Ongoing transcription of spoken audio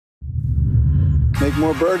make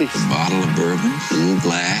more birdies. A bottle of bourbon, a little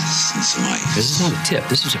glass, and some ice. This is not a tip.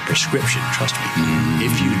 This is a prescription. Trust me.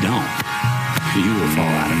 If you don't, you will fall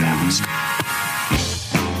out of bounds.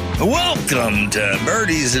 Welcome to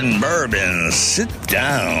Birdies and Bourbon. Sit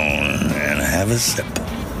down and have a sip.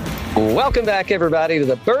 Welcome back, everybody, to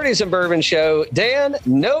the Birdies and Bourbon Show. Dan,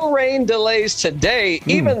 no rain delays today,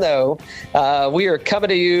 even though we are coming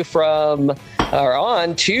to you from or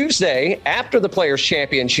on Tuesday after the Players'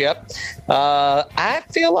 Championship.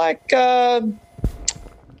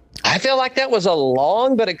 I feel like that was a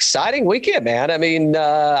long but exciting weekend, man. I mean,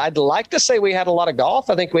 I'd like to say we had a lot of golf.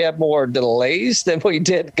 I think we had more delays than we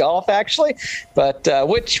did golf, actually, but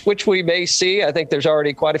which we may see. I think there's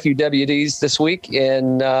already quite a few WDs this week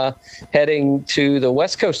in heading to the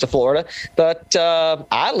west coast of Florida. But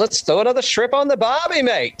let's throw another strip on the Bobby,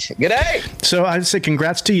 mate. G'day. So I'd say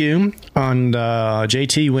congrats to you on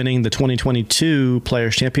JT winning the 2022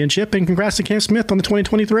 Players' Championship, and congrats to Cam Smith on the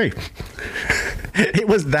 2023. It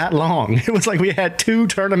was that long. It was like we had two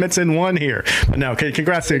tournaments in one here. But no,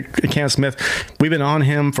 congrats to Cam Smith. We've been on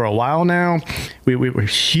him for a while now. We were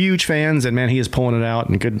huge fans, and man, he is pulling it out.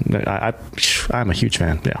 And good. I'm a huge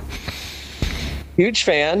fan. Yeah. Huge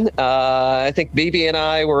fan. I think BB and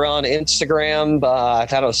I were on Instagram, I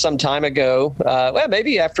thought it was some time ago,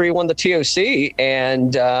 maybe after he won the TOC,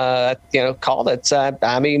 and, called it.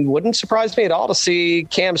 I mean, wouldn't surprise me at all to see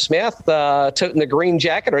Cam Smith toting the green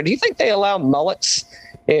jacket. Or do you think they allow mullets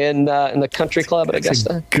in the country club at Augusta?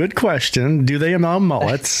 That's a good question. Do they allow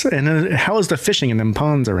mullets? And how is the fishing in them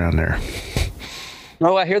ponds around there?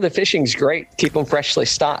 Oh, I hear the fishing's great. Keep them freshly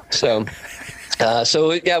stocked. So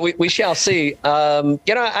we shall see. I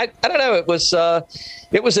don't know. It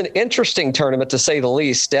was an interesting tournament, to say the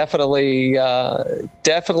least. Definitely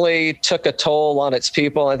took a toll on its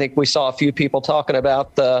people. I think we saw a few people talking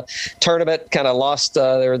about the tournament kind of lost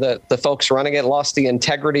the folks running it lost the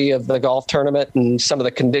integrity of the golf tournament, and some of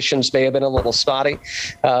the conditions may have been a little spotty.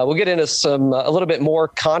 We'll get into a little bit more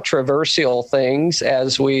controversial things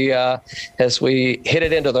as we hit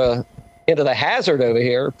it into the hazard over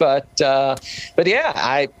here. But yeah,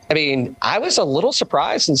 I mean, I was a little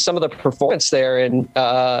surprised in some of the performance there. And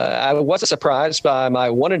I wasn't surprised by my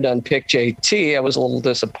one and done pick, JT. I was a little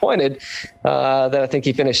disappointed that I think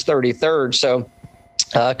he finished 33rd. So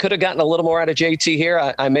could have gotten a little more out of JT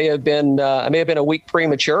here. I may have been a week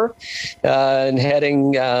premature, and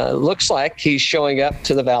heading looks like he's showing up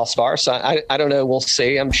to the Valspar. So I don't know. We'll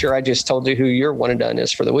see. I'm sure I just told you who your one and done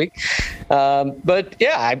is for the week. But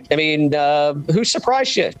yeah, I mean, who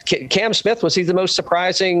surprised you? Cam Smith, was he the most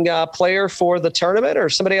surprising player for the tournament, or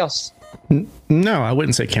somebody else? No, I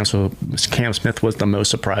wouldn't say Cam Smith was the most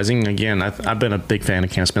surprising. Again, I've been a big fan of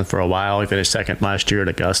Cam Smith for a while. He finished second last year at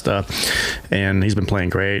Augusta, and he's been playing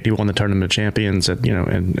great. He won the Tournament of Champions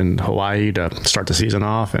in Hawaii to start the season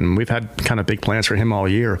off, and we've had kind of big plans for him all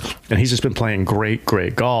year. And he's just been playing great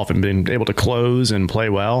golf and been able to close and play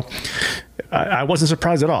well. I wasn't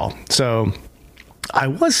surprised at all. So I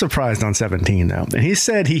was surprised on 17, though. And he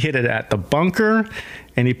said he hit it at the bunker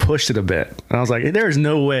and he pushed it a bit. And I was like, there's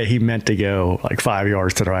no way he meant to go like 5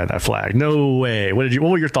 yards to the right of that flag. No way. What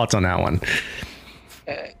were your thoughts on that one?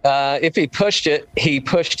 If he pushed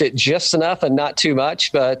it just enough and not too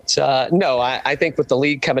much. But no, I think with the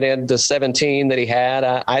lead coming into 17 that he had,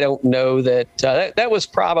 I don't know that was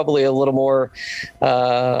probably a little more.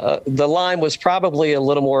 The line was probably a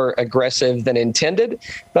little more aggressive than intended.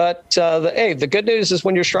 But the good news is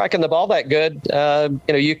when you're striking the ball that good,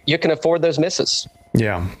 you can afford those misses.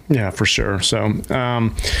 Yeah, for sure. So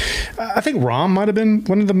I think Rahm might have been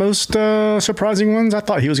one of the most surprising ones. I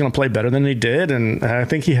thought he was going to play better than he did, and I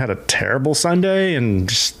think he had a terrible Sunday and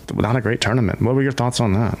just not a great tournament. What were your thoughts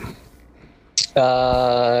on that?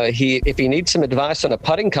 If he needs some advice on a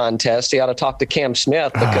putting contest, he ought to talk to Cam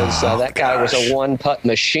Smith, because that guy was a one putt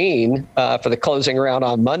machine for the closing round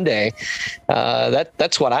on Monday.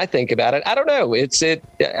 That's what I think about it. I don't know.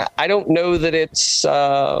 I don't know that it's.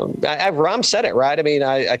 Rahm said it right. I mean,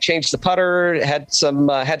 I changed the putter, had some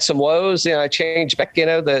woes. I changed back.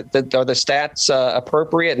 Are the stats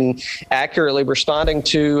appropriate and accurately responding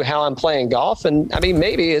to how I'm playing golf? And I mean,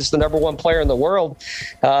 maybe as the number one player in the world.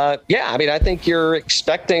 I mean, I think you're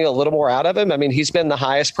expecting a little more out of him. I mean, he's been the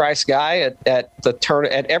highest priced guy at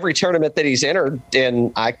every tournament that he's entered,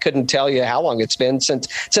 and I couldn't tell you how long it's been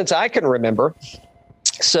since I can remember.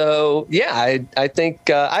 So, yeah, I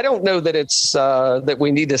think I don't know that it's that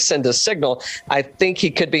we need to send a signal. I think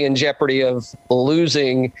he could be in jeopardy of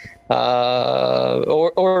losing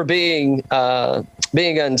or being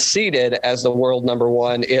unseated as the world number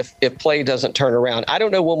one if play doesn't turn around. I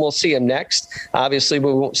don't know when we'll see him next. Obviously,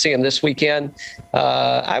 we won't see him this weekend.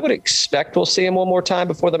 I would expect we'll see him one more time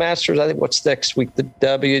before the Masters. I think what's next week, the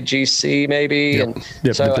WGC maybe. Yep. And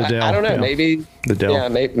yep, so I don't know. Yeah. Maybe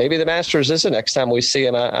maybe the Masters is the next time we see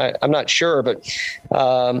him. I'm not sure, but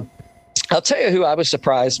I'll tell you who I was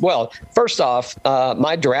surprised. Well, first off,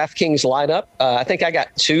 my DraftKings lineup, I think I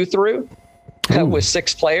got 2 through. With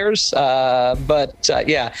 6 players. But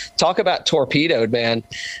talk about torpedoed, man.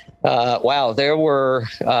 Wow, there were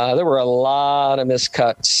a lot of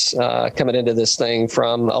miscuts coming into this thing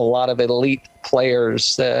from a lot of elite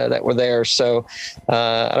players that were there. So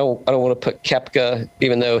I don't want to put Koepka,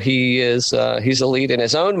 even though he's elite in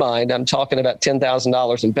his own mind. I'm talking about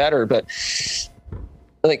 $10,000 and better, but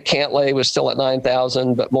I think Cantlay was still at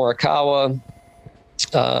 9,000, but Morikawa.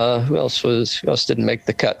 Who else didn't make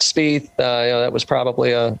the cut? Spieth. That was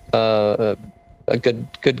probably a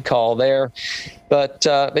good call there. But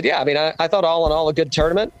yeah, I mean, I thought all in all a good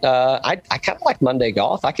tournament. I kind of like Monday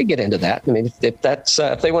golf. I could get into that. I mean,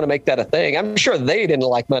 if they want to make that a thing, I'm sure they didn't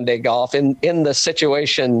like Monday golf in the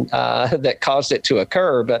situation that caused it to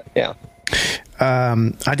occur. But yeah.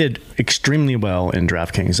 I did extremely well in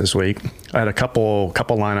DraftKings this week. I had a couple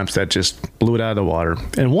lineups that just blew it out of the water,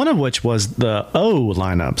 and one of which was the O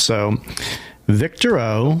lineup. So Victor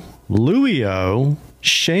O, Louis O,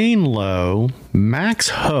 Shane Lowe, Max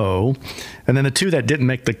Ho, and then the 2 that didn't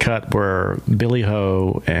make the cut were Billy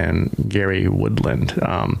Ho and Gary Woodland.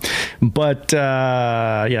 I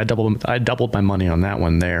doubled my money on that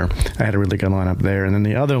one there. I had a really good lineup there. And then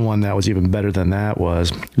the other one that was even better than that was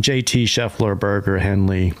JT, Scheffler, Berger,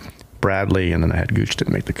 Henley, Bradley, and then I had Gooch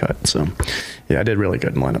didn't make the cut. So, yeah, I did really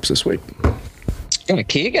good in lineups this week. Yeah,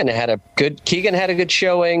 Keegan had a good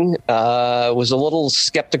showing. Was a little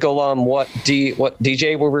skeptical on what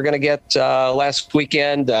DJ we were going to get last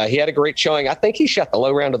weekend. He had a great showing. I think he shot the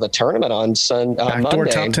low round of the tournament on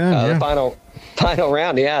Monday. Top 10, yeah. The final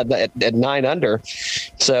round, at 9 under.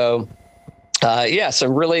 So.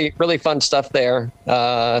 Some really, really fun stuff there.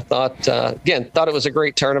 Thought it was a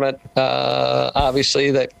great tournament.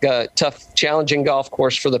 Obviously, that tough, challenging golf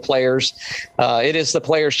course for the players. It is the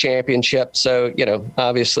Players Championship, so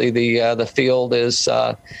obviously the field is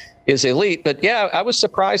elite. But yeah, I was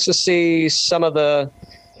surprised to see some of the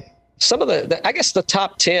I guess the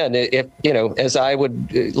top 10. If as I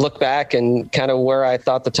would look back and kind of where I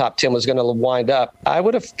thought the top 10 was going to wind up, I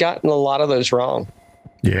would have gotten a lot of those wrong.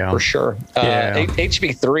 Yeah, for sure.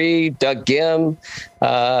 HB3, Doug Gim,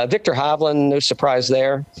 Victor Hovland, no surprise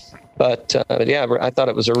there. But yeah, I thought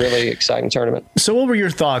it was a really exciting tournament. So what were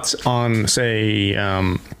your thoughts on, say,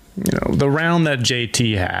 the round that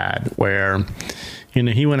JT had where,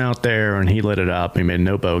 he went out there and he lit it up. He made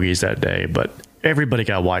no bogeys that day, but everybody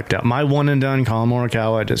got wiped out. My one and done, Colin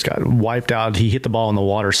Morikawa, just got wiped out. He hit the ball in the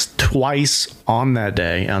water twice on that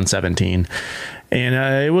day on 17. And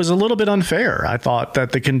it was a little bit unfair. I thought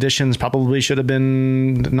that the conditions probably should have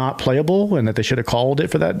been not playable and that they should have called it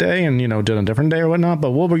for that day and, done a different day or whatnot.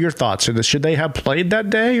 But what were your thoughts? Should they have played that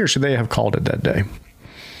day or should they have called it that day?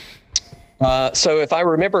 So if I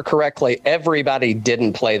remember correctly, everybody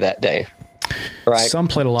didn't play that day, right? Some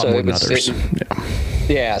played a lot more than others.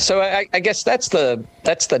 Yeah, so I guess that's the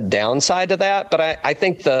downside to that. But I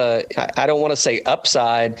think I don't want to say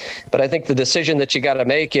upside, but I think the decision that you got to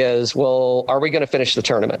make is, well, are we going to finish the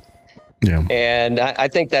tournament? Yeah. And I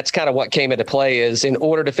think that's kind of what came into play is in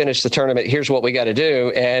order to finish the tournament, here's what we got to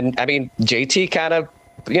do. And I mean, JT kind of,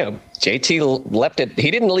 JT left it.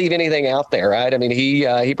 He didn't leave anything out there, right? I mean,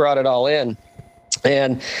 he brought it all in.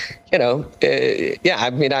 And, I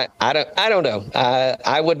mean, I don't know.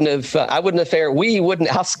 I wouldn't have fared.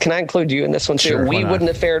 Can I include you in this one too? Sure, we wouldn't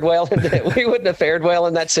have fared well. We wouldn't have fared well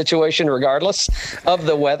in that situation, regardless of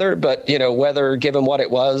the weather. But, weather, given what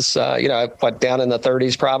it was, down in the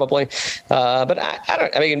 30s probably. But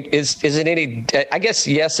I mean, is it any, I guess,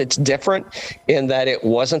 yes, it's different in that it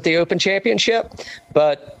wasn't the Open Championship,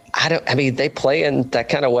 but they play in that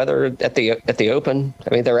kind of weather at the Open.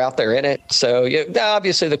 I mean, they're out there in it. So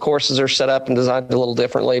obviously the courses are set up and designed a little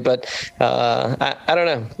differently, but I don't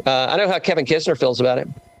know. I know how Kevin Kisner feels about it.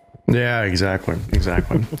 Yeah, exactly.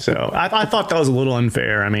 So I thought that was a little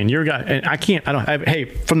unfair. I mean, your guy, and hey,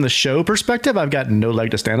 from the show perspective, I've got no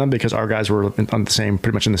leg to stand on because our guys were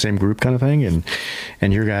pretty much in the same group kind of thing.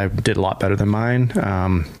 And your guy did a lot better than mine.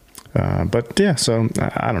 But yeah, so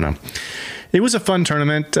I don't know. It was a fun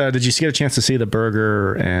tournament. Did you get a chance to see the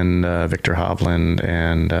Berger and Victor Hovland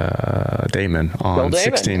and Damon on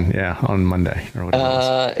 16? Yeah, on Monday or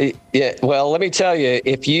whatever. Yeah. Well, let me tell you,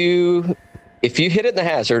 if you if you hit it in the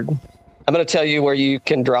hazard, I'm going to tell you where you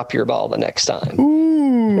can drop your ball the next time.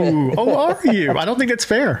 Ooh. Oh, are you? I don't think it's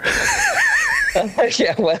fair.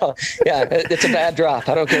 Yeah, well, yeah, it's a bad drop.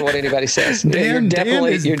 I don't care what anybody says. Dan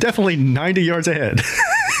is definitely 90 yards ahead.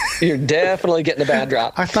 You're definitely getting a bad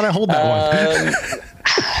drop. I thought I hold that one.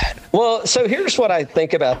 Well, so here's what I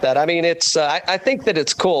think about that. I mean, it's I think that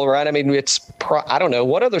it's cool, right? I mean, I don't know,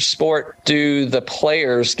 what other sport do the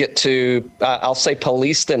players get to, I'll say,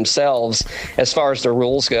 police themselves as far as the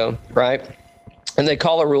rules go, right? And they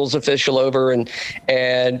call a rules official over, and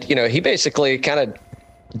he basically kind of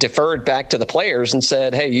deferred back to the players and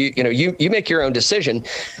said, hey, you make your own decision.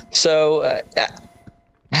 So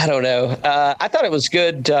I don't know. I thought it was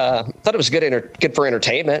good. Thought it was good for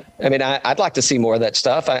entertainment. I mean, I'd like to see more of that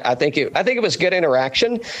stuff. I think it was good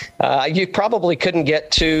interaction. You probably couldn't get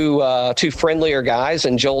two friendlier guys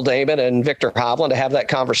and Joel Damon and Victor Hovland to have that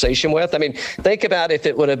conversation with. I mean, think about if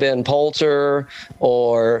it would have been Poulter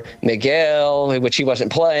or Miguel, which he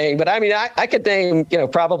wasn't playing. But I mean, I could name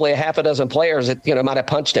probably a half a dozen players that might have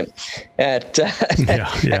punched him at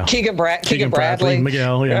Keegan Bradley,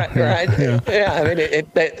 Miguel, right. I mean,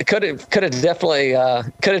 it could have definitely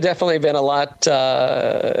been a lot.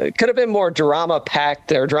 Could have been more drama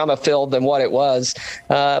packed or drama filled than what it was.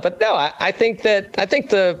 But no, I think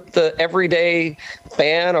the everyday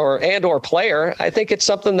fan or player, I think it's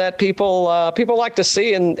something that people like to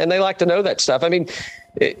see and they like to know that stuff. I mean,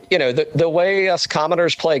 the way us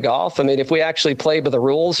commoners play golf. I mean, if we actually played by the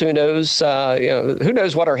rules, who knows? Who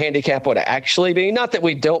knows what our handicap would actually be? Not that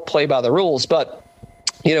we don't play by the rules, but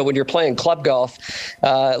when you're playing club golf,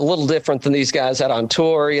 a little different than these guys out on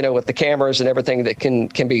tour, with the cameras and everything that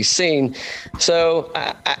can be seen. So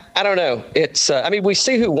I don't know. It's, we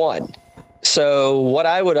see who won. So what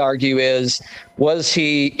I would argue is, was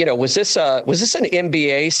this an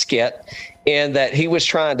NBA skit in that he was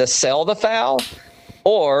trying to sell the foul,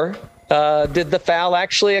 or did the foul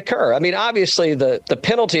actually occur? I mean, obviously the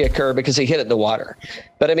penalty occurred because he hit it in the water.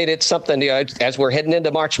 But I mean, it's something, as we're heading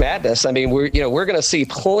into March Madness, I mean, we're going to see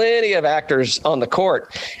plenty of actors on the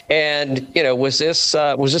court. And, was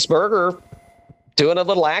this Berger doing a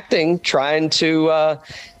little acting, trying to,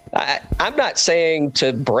 I'm not saying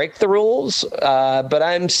to break the rules, but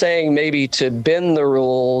I'm saying maybe to bend the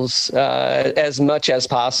rules as much as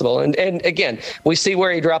possible. And again, we see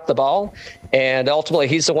where he dropped the ball, and ultimately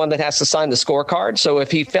he's the one that has to sign the scorecard. So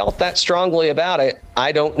if he felt that strongly about it,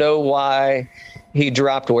 I don't know why he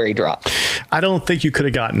dropped where he dropped. I don't think you could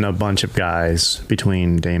have gotten a bunch of guys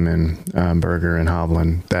between Damon, Berger, and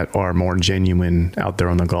Hovland that are more genuine out there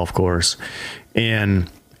on the golf course.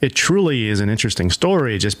 And it truly is an interesting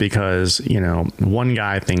story just because, one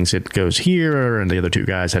guy thinks it goes here and the other two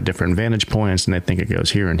guys have different vantage points and they think it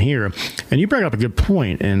goes here and here. And you bring up a good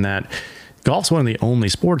point in that golf's one of the only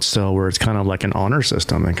sports, though, where it's kind of like an honor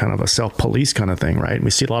system and kind of a self-police kind of thing, right? We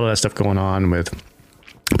see a lot of that stuff going on with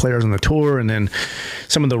players on the tour, and then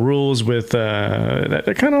some of the rules with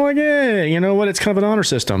they're kind of like, it's kind of an honor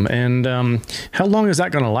system. And how long is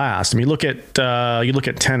that going to last? I mean, you look at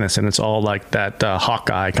tennis, and it's all like that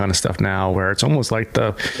Hawkeye kind of stuff now, where it's almost like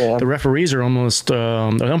the referees are almost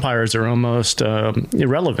the umpires are almost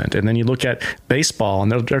irrelevant. And then you look at baseball, and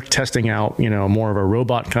they're testing out more of a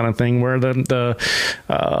robot kind of thing, where the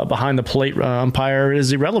behind the plate umpire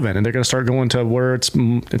is irrelevant, and they're going to start going to where it's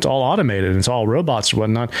all automated and it's all robots and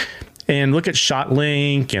whatnot. And look at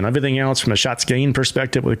ShotLink and everything else from a shots gained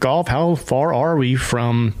perspective with golf. How far are we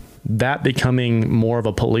from that becoming more of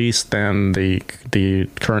a police than the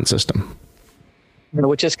current system?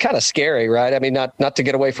 Which is kind of scary, right? I mean, not to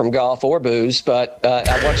get away from golf or booze, but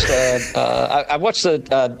I watched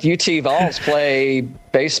the UT Vols play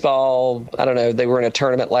baseball. I don't know. They were in a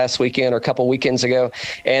tournament last weekend or a couple weekends ago,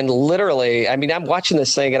 and literally, I mean, I'm watching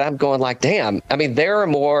this thing and I'm going like, damn. I mean, there are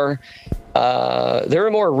more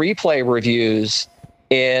replay reviews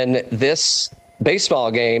in this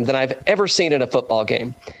baseball game than I've ever seen in a football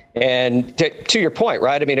game. And to your point,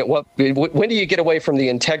 right? I mean, when do you get away from the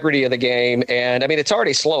integrity of the game? And I mean, it's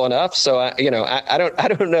already slow enough. So I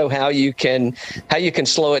don't know how you can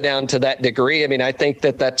slow it down to that degree. I mean, I think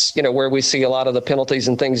that's where we see a lot of the penalties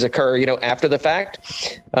and things occur after the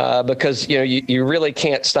fact, because you really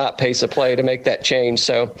can't stop pace of play to make that change.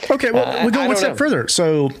 So okay, well, we go one step further.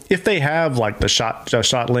 So if they have like the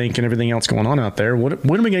ShotLink and everything else going on out there, when are we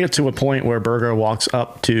going to get to a point where Berger walks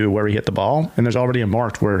up to where he hit the ball and there's already a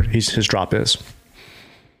mark where his drop is?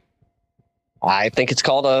 I think it's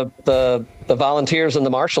called the volunteers and the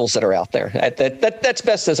marshals that are out there. That's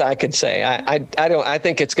best as I could say. I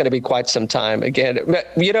think it's going to be quite some time. Again,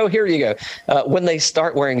 here you go. When they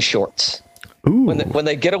start wearing shorts, Ooh. when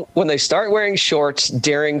they start wearing shorts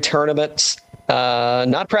during tournaments,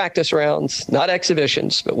 not practice rounds, not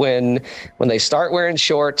exhibitions, but when they start wearing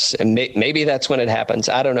shorts, and maybe that's when it happens.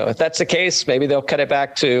 I don't know. If that's the case, maybe they'll cut it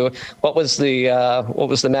back to what was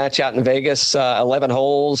the match out in Vegas, 11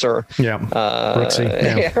 holes or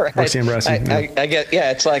Brooksy, right. Brooksy and Bressie. I get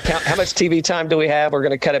it's like how much TV time do we have? We're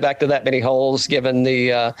going to cut it back to that many holes, given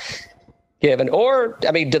the. Or,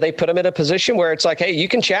 I mean, do they put them in a position where it's like, hey, you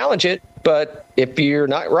can challenge it, but if you're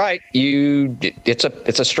not right,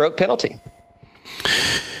 it's a stroke penalty.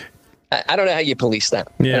 I don't know how you police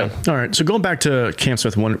that. Yeah. All right. So going back to Cam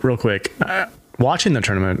Smith one real quick, watching the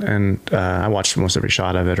tournament, and I watched most every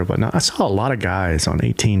shot of it or whatnot. I saw a lot of guys on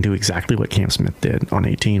 18 do exactly what Cam Smith did on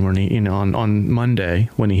 18 when he, on Monday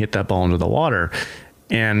when he hit that ball into the water.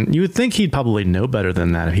 And you would think he'd probably know better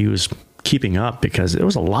than that if he was keeping up, because there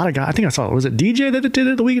was a lot of guys. I think I saw, was it DJ that did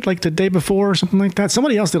it the day before or something like that?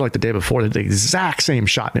 Somebody else did like the day before, the exact same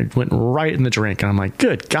shot, and it went right in the drink. And I'm like,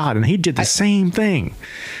 good God. And he did the same thing.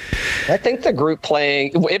 I think the group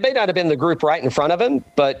playing, it may not have been the group right in front of him,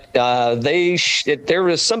 but there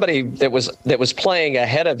was somebody that was playing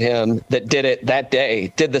ahead of him that did it that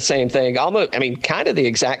day, did the same thing, almost, I mean, kind of the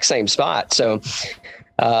exact same spot. So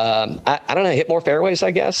I don't know, hit more fairways,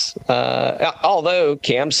 I guess. Although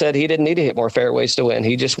Cam said he didn't need to hit more fairways to win.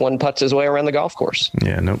 He just one putts his way around the golf course.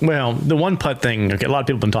 Yeah, no. Well, the one putt thing, okay, a lot of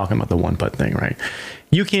people have been talking about the one putt thing, right?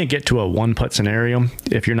 You can't get to a one putt scenario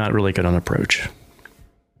if you're not really good on approach.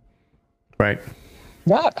 Right?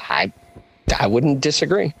 No, I wouldn't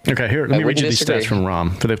disagree. Okay, here, let me read you these stats from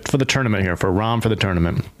Rahm for the tournament here. For Rahm for the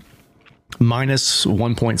tournament. Minus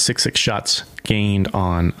 1.66 shots gained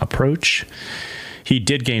on approach. He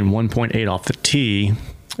did gain 1.8 off the tee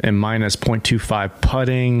and minus 0.25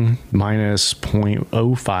 putting, minus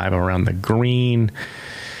 0.05 around the green.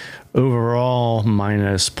 Overall,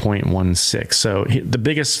 minus 0.16. So the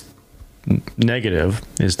biggest negative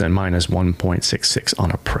is then minus 1.66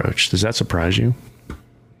 on approach. Does that surprise you?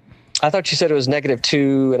 I thought you said it was negative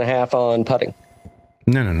 2.5 on putting.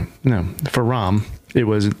 No. For Rahm, it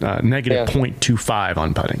was negative 0.25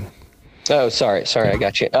 on putting. Oh, sorry. I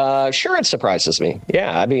got you. Sure, it surprises me.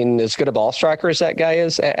 Yeah, I mean, as good a ball striker as that guy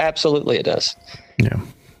is, absolutely it does. Yeah.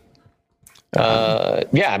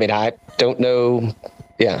 I mean, I don't know.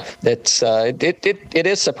 Yeah, it's it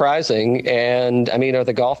is surprising. And I mean, are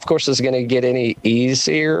the golf courses going to get any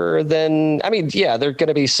easier than? I mean, yeah, there are going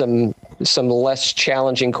to be some less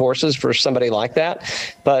challenging courses for somebody like that.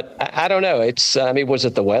 But I don't know. It's I mean, was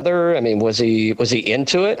it the weather? I mean, was he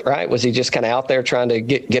into it? Right? Was he just kind of out there trying to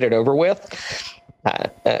get it over with?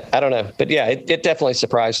 I don't know, but yeah, it definitely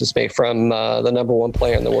surprises me from the number one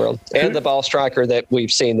player in the world and the ball striker that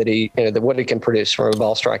we've seen that what he can produce from a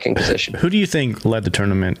ball striking position. Who do you think led the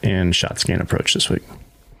tournament in shots gained approach this week?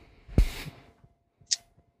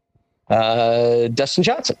 Dustin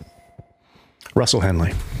Johnson. Russell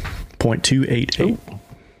Henley, 0.288.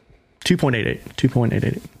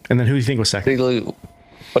 2.88. And then who do you think was second? What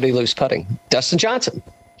did he lose putting? Dustin Johnson.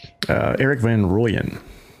 Eric Van Rooyen.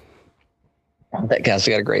 That guy's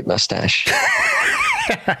got a great mustache.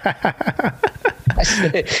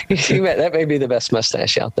 That may be the best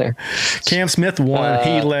mustache out there. Cam Smith won.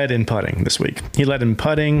 He led in putting this week. He led in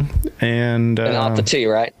putting and off the tee,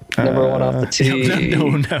 right? Number one off the tee.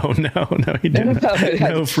 No, he didn't.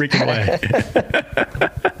 No freaking way.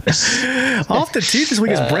 Off the tee this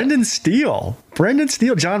week is Brendan Steele.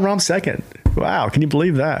 John Rahm second. Wow, can you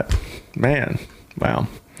believe that? Man, wow.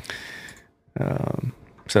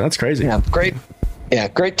 So that's crazy. Yeah, great. Yeah,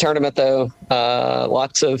 great tournament though.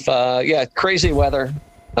 Lots of crazy weather.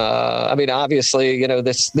 I mean, obviously,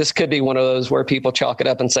 this could be one of those where people chalk it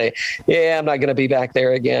up and say, "Yeah, I'm not going to be back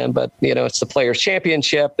there again." But it's the Players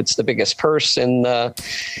Championship. It's the biggest purse in the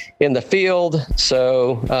field.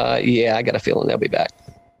 So I got a feeling they'll be back.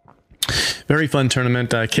 Very fun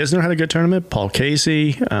tournament. Kisner had a good tournament. Paul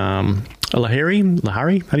Casey, Lahiri,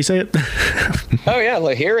 how do you say it? Oh yeah,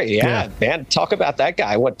 Lahiri. Yeah, man, talk about that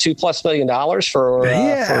guy. What, $2+ million for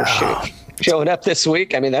showing up this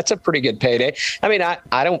week? I mean, that's a pretty good payday. I mean,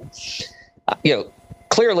 I don't,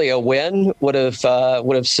 clearly a win would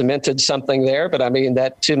have cemented something there, but I mean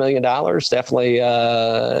that $2 million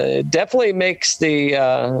definitely makes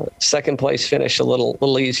the second place finish a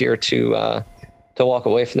little easier to walk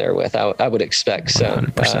away from there with, I would expect. So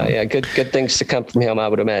good things to come from him, I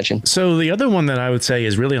would imagine. So the other one that I would say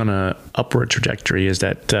is really on a upward trajectory is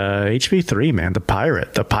that HV3, man, the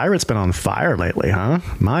Pirate's been on fire lately, huh?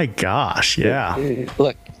 My gosh. Yeah.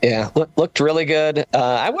 Look, Yeah, looked really good.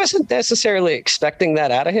 I wasn't necessarily expecting that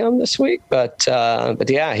out of him this week, but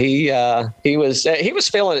yeah, he was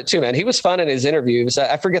feeling it too, man. He was fun in his interviews.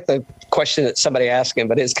 I forget the question that somebody asked him,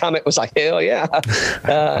 but his comment was like, "Hell yeah,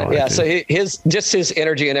 yeah." So his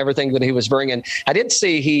energy and everything that he was bringing. I did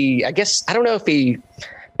see I guess I don't know if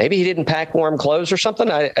maybe he didn't pack warm clothes or something.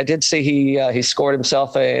 I did see he scored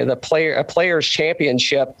himself a players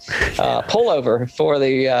championship pullover for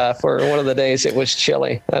one of the days it was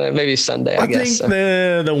chilly. Maybe Sunday. I guess. Think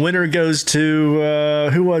the winner goes to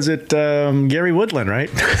who was it? Gary Woodland, right?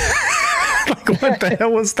 Like, what the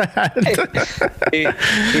hell was that? he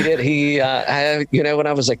did. When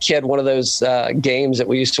I was a kid, one of those games that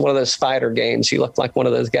we used to, one of those fighter games, he looked like one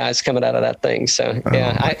of those guys coming out of that thing. So,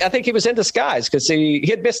 yeah, I think he was in disguise because he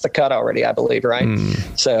had missed the cut already, I believe, right?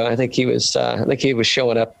 So I think he was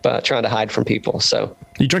showing up trying to hide from people. So,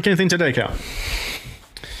 you drink anything today, Cal?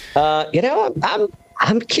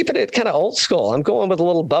 I'm keeping it kind of old school. I'm going with a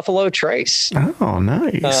little Buffalo Trace. Oh,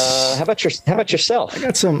 nice. How about yourself?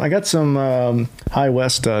 I got some High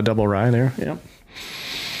West double rye there. Yeah.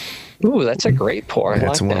 Ooh, that's a great pour.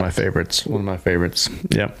 That's one of my favorites.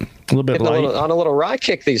 Yep. A little bit light. On a little rye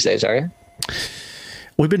kick these days, are you?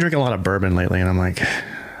 We've been drinking a lot of bourbon lately, and I'm like,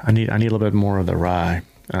 I need a little bit more of the rye.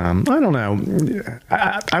 I don't know.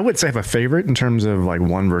 I would say I have a favorite in terms of like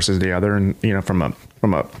one versus the other, and from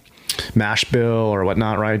a mash bill or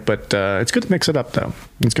whatnot, right? But it's good to mix it up, though.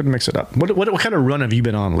 It's good to mix it up. What kind of run have you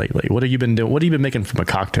been on lately? What have you been doing? What have you been making from a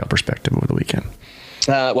cocktail perspective over the weekend?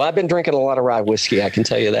 Well, I've been drinking a lot of rye whiskey. I can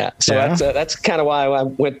tell you that. So that's kind of why I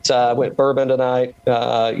went bourbon tonight.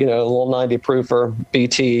 A little 90 proofer,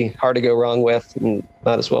 BT, hard to go wrong with. And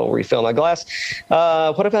might as well refill my glass.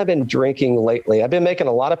 What have I been drinking lately? I've been making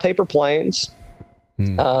a lot of paper planes.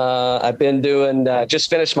 I've been doing, just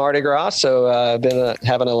finished Mardi Gras, so I've been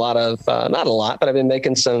having a lot of, not a lot, but I've been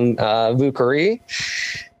making some Vauquerie.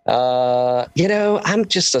 I'm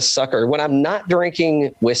just a sucker. When I'm not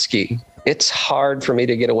drinking whiskey, it's hard for me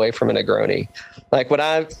to get away from a Negroni. Like when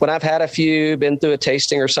I've had a few, been through a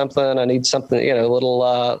tasting or something, I need something, a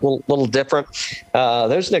little different.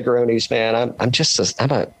 Those Negronis, man, I'm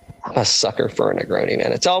a sucker for a Negroni,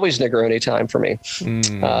 man. It's always Negroni time for me.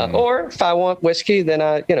 Or if I want whiskey, then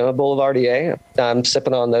a Boulevardier. I'm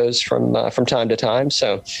sipping on those from time to time.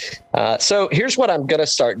 So here's what I'm going to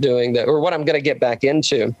start doing, or what I'm going to get back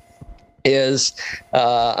into is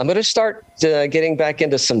I'm going to start getting back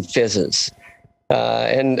into some fizzes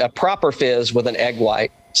and a proper fizz with an egg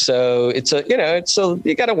white. So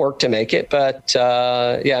you got to work to make it, but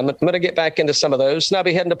I'm going to get back into some of those. And I'll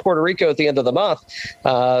be heading to Puerto Rico at the end of the month,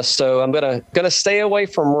 so I'm gonna stay away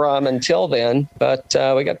from rum until then. But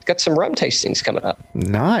we got some rum tastings coming up.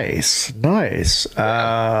 Nice. That's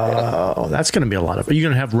going to be a lot of. Are you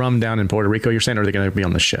going to have rum down in Puerto Rico? You're saying, or are they going to be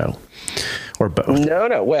on the show, or both?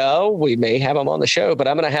 No. Well, we may have them on the show, but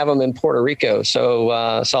I'm going to have them in Puerto Rico. So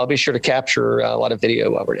I'll be sure to capture a lot of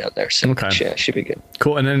video while we're down there. So yeah, should be good.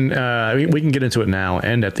 Cool. And then we can get into it now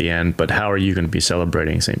and at the end, but how are you going to be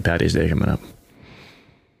celebrating St. Paddy's Day coming up?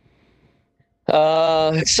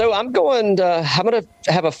 So I'm going to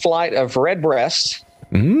have a flight of Redbreast,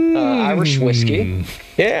 Irish whiskey.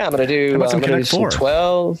 Yeah, I'm going to do some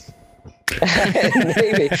 12.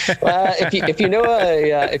 Maybe if you know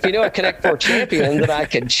a Connect 4 champion that I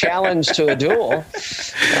could challenge to a duel,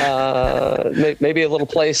 maybe a little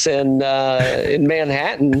place in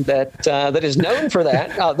Manhattan that is known for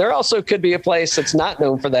that. There also could be a place that's not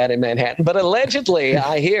known for that in Manhattan, but allegedly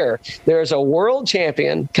I hear there's a world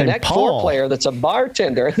champion Connect 4 player that's a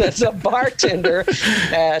bartender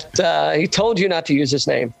at he told you not to use his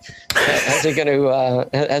name. How's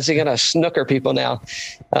he gonna snooker people now?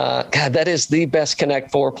 God, that is the best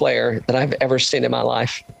Connect 4 player that I've ever seen in my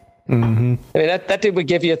life. Mm-hmm. I mean, that dude would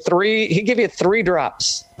give you three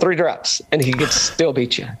drops, and he could still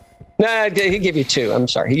beat you. No, he'd give you two. I'm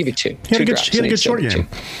sorry. He'd give you two. He had a good short game.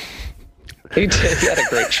 He had a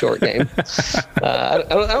great short game. I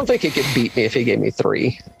don't think he could beat me if he gave me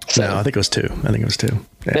three. So, no, I think it was two.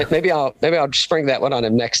 Yeah. Maybe I'll just spring that one on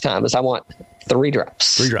him next time, as I want 3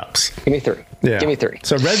 drops. 3 drops. Give me 3. Yeah. Give me 3.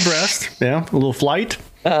 So Redbreast, yeah, a little flight.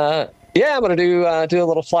 Yeah, I'm going to do a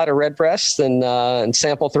little flight of Redbreast and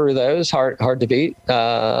sample through those. Hard to beat.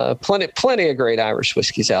 Plenty of great Irish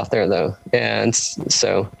whiskeys out there, though. And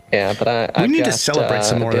so, yeah, but we need to celebrate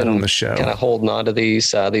some more of that on the show. Kind of holding on to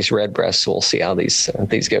these Redbreasts. We'll see how these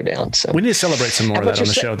go down. So we need to celebrate some more of that on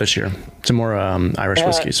the show this year. Some more Irish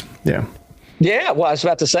whiskeys. Yeah. Yeah. Well, I was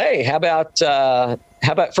about to say, how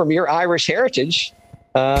about from your Irish heritage?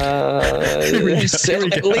 at least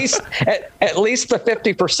the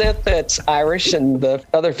 50% that's Irish and the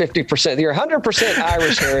other 50%, you're 100%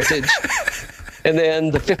 Irish heritage. And then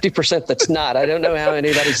the 50% that's not. I don't know how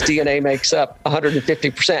anybody's DNA makes up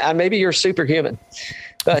 150%. Maybe you're superhuman.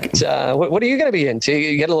 But what are you going to be into?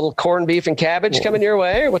 You get a little corned beef and cabbage coming your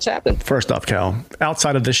way, or what's happening? First off, Cal,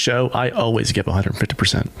 outside of this show, I always give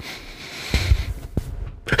 150%.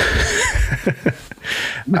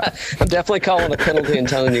 I'm definitely calling a penalty and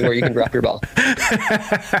telling you where you can drop your ball.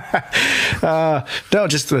 No,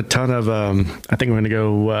 just a ton of, I think we're going to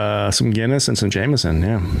go some Guinness and some Jameson.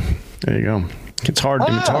 Yeah, there you go. It's hard.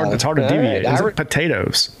 It's hard to deviate. Right. Like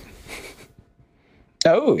potatoes.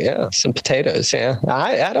 Oh yeah, some potatoes. Yeah,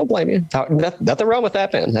 I don't blame you. Nothing wrong with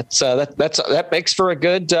that, man. That makes for a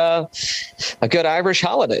good Irish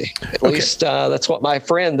holiday. At least that's what my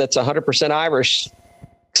friend that's 100% Irish,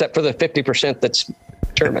 except for the 50% that's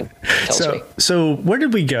German, tells me. So where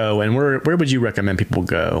did we go, and where would you recommend people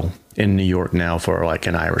go in New York now for like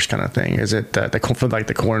an Irish kind of thing? Is it for like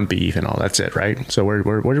the corned beef and all? That's it, right? So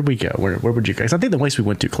where did we go? Where would you guys? I think the place we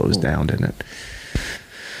went to closed down, didn't it?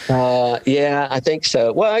 Yeah, I think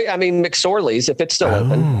so. Well, I mean, McSorley's, if it's still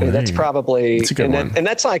open, I mean, that's probably a good one. And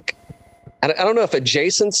that's like, I don't know if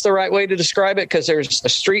adjacent's the right way to describe it, because there's a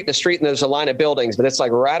street and there's a line of buildings, but it's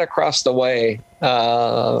like right across the way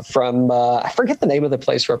from I forget the name of the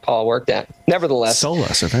place where Paul worked at. Nevertheless,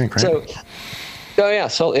 Solus, I think. Right? So,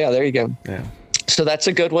 there you go. Yeah. So that's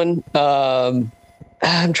a good one.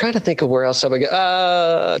 I'm trying to think of where else I would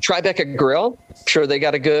go. Tribeca Grill. Sure, they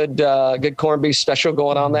got a good corned beef special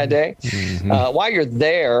going on that day. Mm-hmm. While you're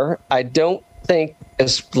there, I don't think,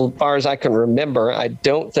 as far as I can remember, I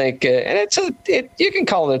don't think, and you can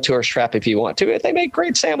call it a tourist trap if you want to. They make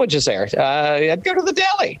great sandwiches there. I'd go to the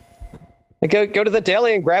deli. Go to the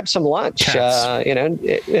deli and grab some lunch, go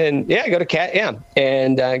to Cat,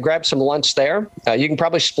 and grab some lunch there. You can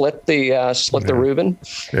probably split the Reuben,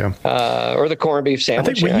 or the corned beef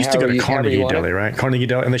sandwich. I think we used to go to Carnegie Deli, right? Carnegie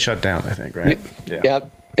Deli, and they shut down, I think, right? Yeah.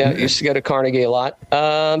 Used to go to Carnegie a lot.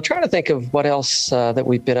 I'm trying to think of what else that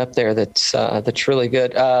we've been up there that's really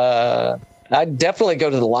good. I'd definitely go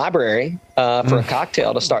to the library for a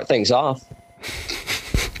cocktail to start things off.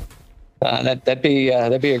 That'd be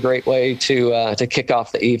a great way to kick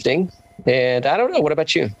off the evening. And I don't know. What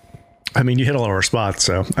about you? I mean, you hit all our spots,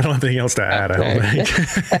 so I don't have anything else to add. I don't think.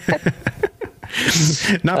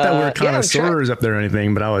 Not that we're connoisseurs up there or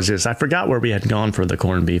anything, but I forgot where we had gone for the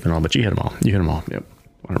corned beef and all. But you hit them all. Yep,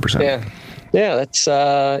 100%. Yeah. That's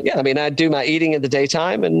I mean, I do my eating in the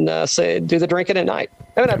daytime and do the drinking at night.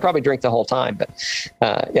 I mean, I'd probably drink the whole time, but you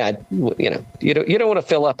don't want to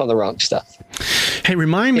fill up on the wrong stuff. Hey,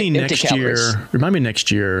 remind me next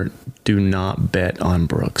year. Do not bet on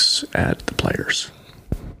Brooks at the Players.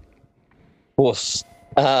 Well,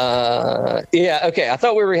 okay. I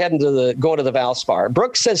thought we were going to the Valspar.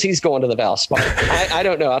 Brooks says he's going to the Valspar. I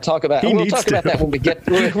don't know. We'll talk about that when we get.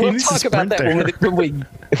 We'll talk about that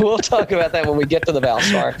we'll talk about that when we get to the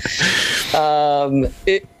Valspar.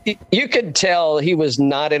 You could tell he was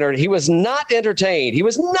not entertained. He was not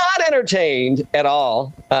entertained at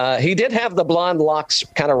all. He did have the blonde locks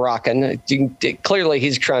kind of rocking. Clearly,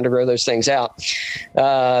 he's trying to grow those things out.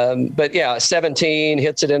 But 17,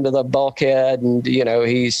 hits it into the bulkhead, and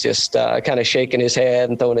he's just kind of shaking his head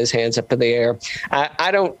and throwing his hands up in the air.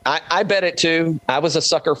 I bet it too. I was a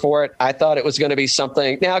sucker for it. I thought it was going to be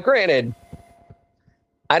something. Now, granted,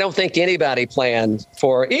 I don't think anybody planned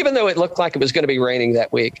for, even though it looked like it was going to be raining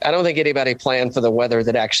that week, I don't think anybody planned for the weather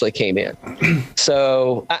that actually came in.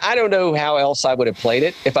 So I don't know how else I would have played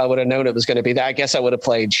it if I would have known it was going to be that. I guess I would have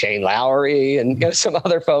played Shane Lowry and some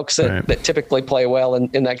other folks that typically play well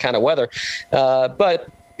in that kind of weather. But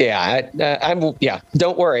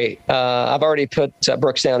don't worry. I've already put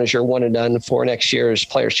Brooks down as your one and done for next year's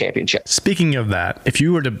Players Championship. Speaking of that, if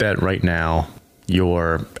you were to bet right now,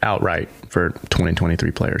 your outright for 2023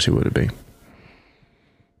 Players, who would it be?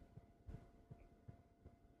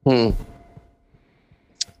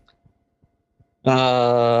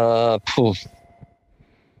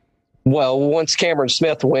 Well, once Cameron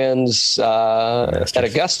Smith wins at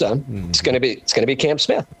Augusta, it's going to be Cam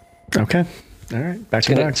Smith. Okay. All right. It's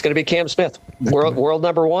going to be Cam Smith, world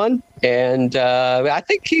number one, and I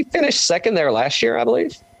think he finished second there last year, I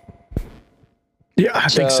believe. Yeah, I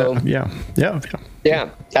think so. Yeah.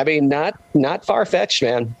 I mean, not far-fetched,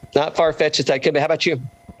 man. Not far-fetched as that could be. How about you?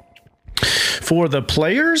 For the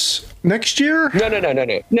Players next year? No.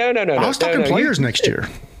 I was talking Players next year.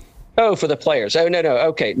 Oh, for the Players. Oh, no.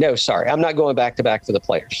 Okay. No, sorry. I'm not going back-to-back for the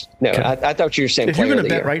Players. No, okay. I thought you were saying if Player you're going to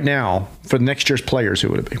bet year. right now for next year's Players, who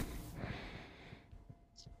would it be?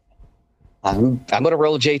 I'm going to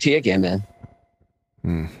roll JT again,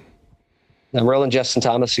 man. I'm rolling Justin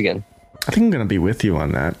Thomas again. I think I'm going to be with you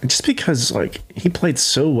on that. Just because, like, he played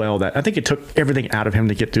so well that I think it took everything out of him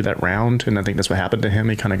to get through that round, and I think that's what happened to him.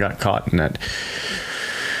 He kind of got caught in that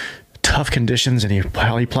tough conditions, and he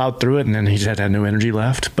plowed through it, and then he just had no energy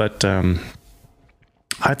left. But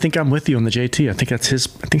I think I'm with you on the JT. I think it's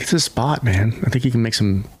his spot, man. I think he can make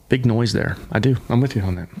some big noise there. I do. I'm with you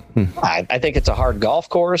on that. I think it's a hard golf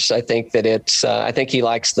course. I think that I think he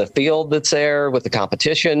likes the field that's there with the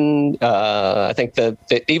competition. I think that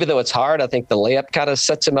even though it's hard, I think the layup kind of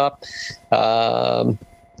sets him up. So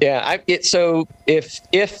if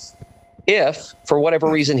for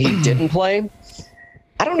whatever reason he didn't play,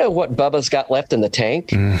 I don't know what Bubba's got left in the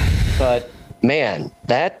tank, but man,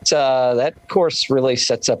 that course really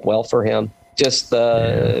sets up well for him. Just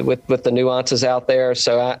with the nuances out there.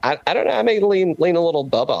 So I don't know. I may lean a little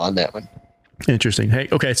Bubba on that one. Interesting. Hey,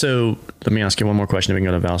 okay. So let me ask you one more question. Then we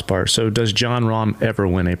can go to Valspar. So does Jon Rahm ever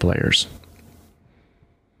win a Players?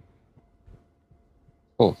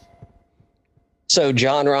 Oh. So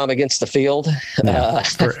Jon Rahm against the field,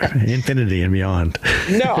 For infinity and beyond.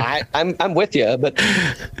 No, I'm with you, but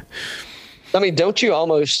I mean, don't you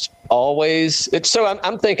almost always?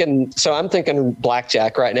 I'm thinking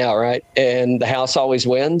blackjack right now, right? And the house always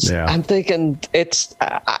wins. Yeah. I'm thinking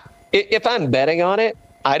if I'm betting on it,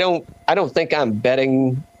 I don't think I'm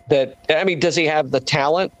betting that. I mean, does he have the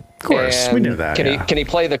talent? Of course, we knew that. Can he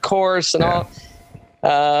play the course and all?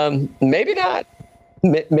 Maybe not.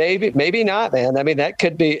 Maybe not, man. I mean, that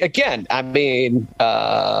could be, again, I mean,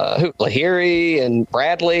 Lahiri and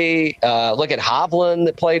Bradley, look at Hovland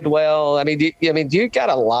that played well. I mean, you got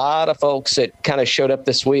a lot of folks that kind of showed up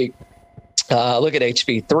this week. Look at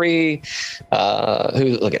HB3,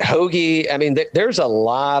 look at Hoagie. I mean, there's a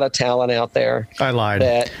lot of talent out there. I lied.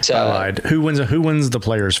 Who wins the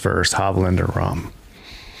Players first, Hovland or Rahm?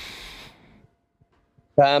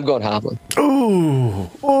 I'm going Hovland. Ooh.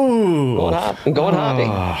 Going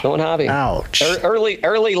Hobby. Ouch.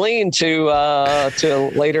 Early lean to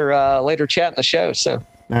later chat in the show. So, all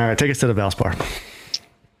right, take us to the Valspar.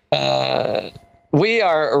 We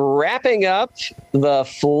are wrapping up the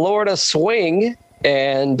Florida Swing,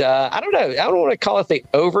 and I don't know. I don't want to call it the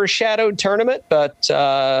overshadowed tournament, but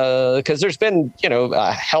because there's been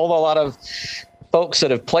a hell of a lot of folks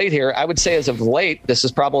that have played here. I would say as of late, this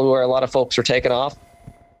is probably where a lot of folks are taking off.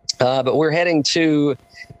 But we're heading to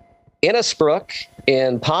Innisbrook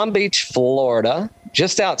in Palm Beach, Florida,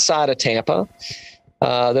 just outside of Tampa.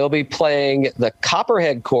 They'll be playing the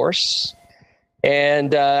Copperhead course.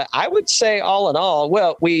 And I would say all in all,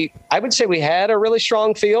 I would say we had a really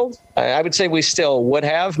strong field. I would say we still would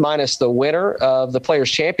have, minus the winner of the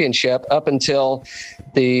Players Championship up until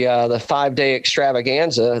the 5-day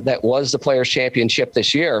extravaganza that was the Players Championship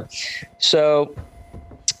this year. So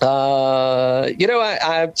I'll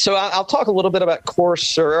talk a little bit about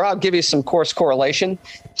course, or I'll give you some course correlation.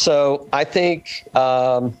 So I think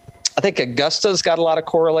Augusta's got a lot of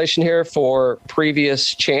correlation here for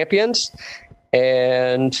previous champions.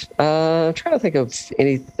 And I'm trying to think of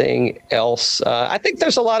anything else. I think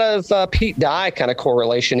there's a lot of Pete Dye kind of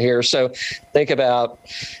correlation here. So think about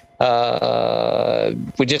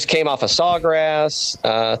we just came off of Sawgrass.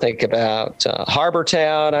 Think about Harbor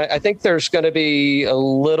Town. I think there's going to be a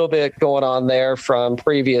little bit going on there from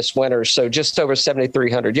previous winners. So just over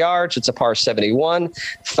 7,300 yards. It's a par 71,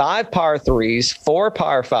 5 par 3s, 4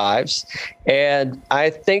 par 5s. And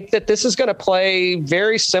I think that this is going to play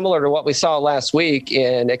very similar to what we saw last week,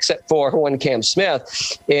 except for one Cam Smith,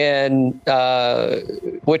 which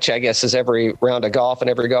I guess is every round of golf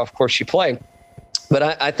and every golf course you play.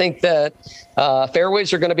 But I think that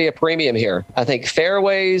fairways are going to be a premium here. I think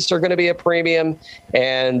fairways are going to be a premium,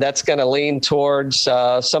 and that's going to lean towards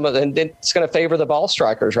it's going to favor the ball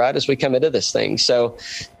strikers, right, as we come into this thing. So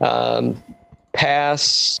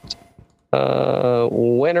past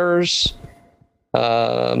winners, we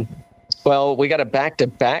got a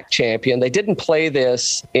back-to-back champion. They didn't play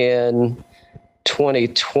this in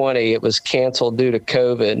 2020. It was canceled due to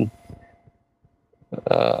COVID.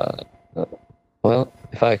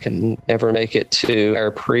 If I can ever make it to our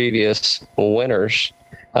previous winners.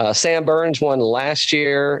 Sam Burns won last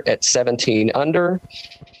year at 17 under.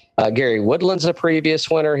 Gary Woodland's a previous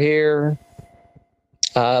winner here.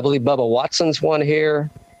 I believe Bubba Watson's won here.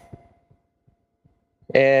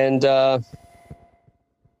 And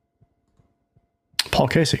Paul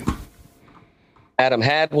Casey. Adam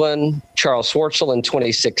Hadwin, Charles Schwartzel in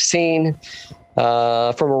 2016.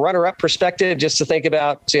 From a runner-up perspective, just to think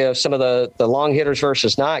about some of the long hitters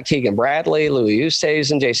versus not: Keegan Bradley, Louis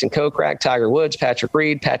Oosthuizen, Jason Kokrak, Tiger Woods, Patrick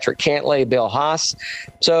Reed, Patrick Cantlay, Bill Haas.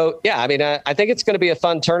 So, yeah, I mean, I think it's going to be a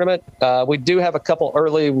fun tournament. We do have a couple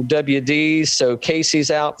early WDs. So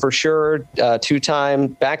Casey's out for sure, two-time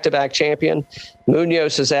back-to-back champion.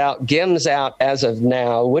 Munoz is out. Gim's out as of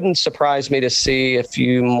now. Wouldn't surprise me to see a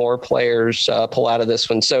few more players pull out of this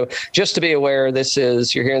one. So just to be aware,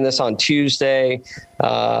 you're hearing this on Tuesday.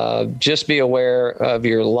 Just be aware of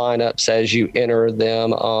your lineups as you enter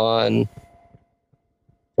them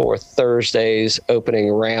for Thursday's opening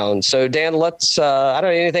round. So, Dan, let's, I don't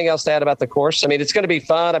know anything else to add about the course. I mean, it's going to be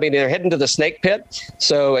fun. I mean, they're heading to the Snake Pit.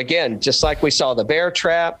 So, again, just like we saw the Bear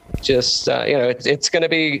Trap, it's going to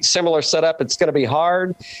be similar setup. It's going to be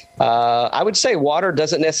hard. I would say water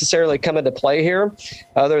doesn't necessarily come into play here,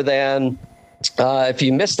 other than if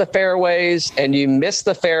you miss the fairways and you miss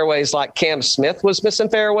the fairways like Cam Smith was missing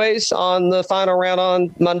fairways on the final round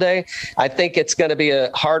on Monday, I think it's going to be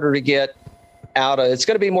harder to get it's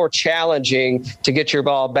going to be more challenging to get your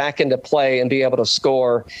ball back into play and be able to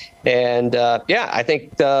score. And I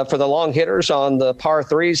think for the long hitters on the par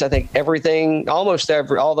threes, I think all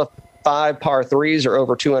the 5 par threes are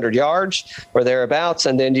over 200 yards or thereabouts.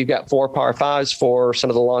 And then you've got 4 par fives for some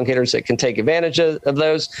of the long hitters that can take advantage of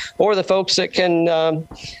those, or the folks that can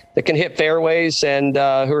hit fairways and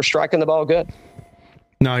who are striking the ball good.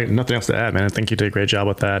 No, nothing else to add, man. I think you did a great job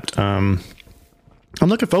with that. I'm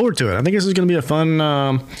looking forward to it. I think this is going to be a fun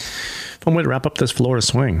way to wrap up this Florida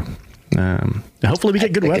swing. Hopefully we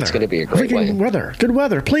get good weather. It's going to be a great way. Good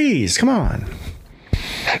weather, please. Come on.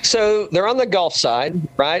 So they're on the Gulf side,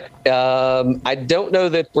 right? I don't know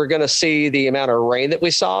that we're going to see the amount of rain that we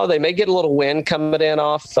saw. They may get a little wind coming in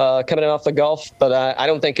off the Gulf, but I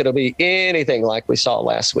don't think it'll be anything like we saw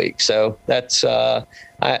last week. So that's I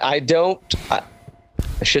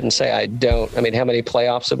shouldn't say I don't. I mean, how many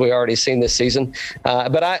playoffs have we already seen this season?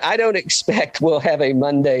 But I don't expect we'll have a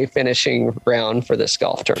Monday finishing round for this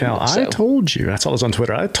golf tournament. Cal, I told you. I saw this on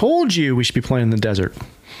Twitter. I told you we should be playing in the desert.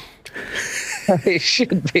 We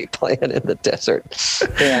should be playing in the desert.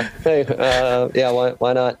 Yeah.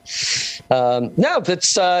 Why not? No,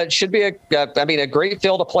 it should be a great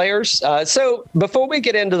field of players. So before we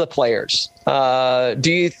get into the players,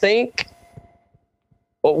 do you think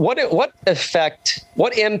what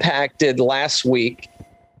impacted last week?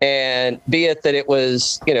 And be it that it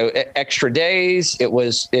was, extra days, it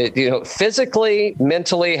was, physically,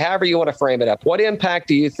 mentally, however you want to frame it up. What impact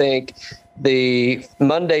do you think the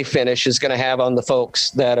Monday finish is going to have on the folks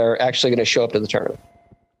that are actually going to show up to the tournament?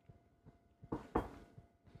 A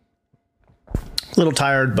little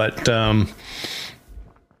tired, but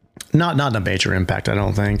not a major impact, I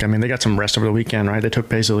don't think. I mean, they got some rest over the weekend, right? They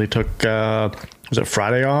basically took was it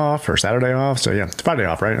Friday off or Saturday off? So yeah, Friday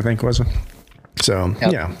off, right? I think it was. So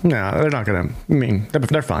yeah, no, they're not gonna. I mean,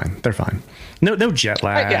 they're fine. They're fine. No jet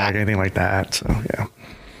lag, anything like that. So yeah.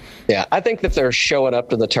 Yeah, I think that they're showing up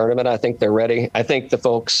to the tournament. I think they're ready. I think the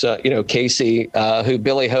folks, Casey, who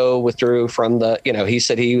Billy Ho withdrew from the, he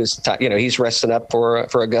said he was, he's resting up for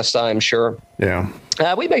Augusta, I'm sure. Yeah.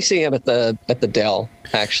 We may see him at the Dell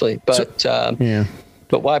actually, but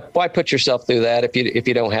But why put yourself through that if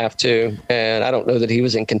you don't have to? And I don't know that he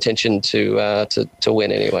was in contention to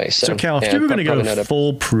win anyway. So Cal, if you were going to go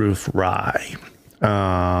foolproof rye,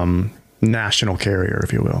 national carrier,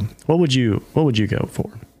 if you will, what would you go for?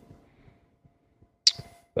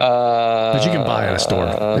 That you can buy at a store.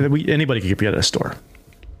 Anybody can get at a store.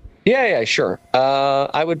 Yeah, sure.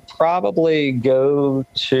 I would probably go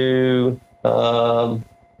to.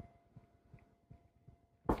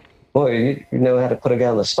 Boy, you know how to put a guy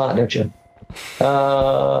on the spot, don't you?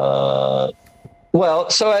 Well,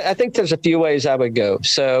 so I think there's a few ways I would go.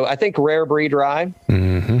 So I think rare breed rye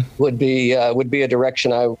would be a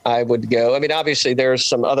direction I would go. I mean, obviously there's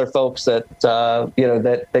some other folks that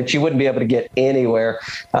that you wouldn't be able to get anywhere.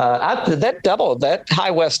 That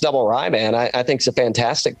High West double rye, man, I think is a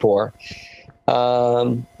fantastic pour.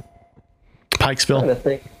 Pikesville.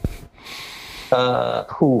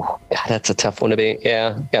 That's a tough one to be.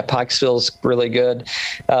 Yeah. Pikesville's really good.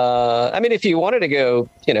 I mean, if you wanted to go,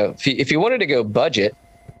 if you wanted to go budget,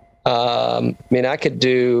 I mean, I could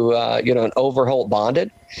do, an Overholt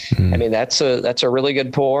bonded. I mean, that's a really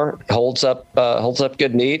good pour. Holds up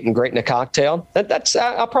good neat and great in a cocktail.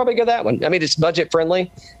 I'll probably go that one. I mean, it's budget friendly,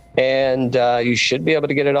 and you should be able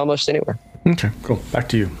to get it almost anywhere. Okay, cool. Back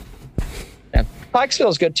to you. Pikesville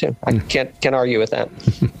is good too. I can't argue with that.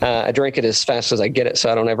 I drink it as fast as I get it,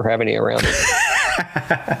 so I don't ever have any around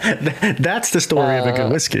it. That's the story of a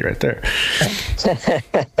good whiskey right there.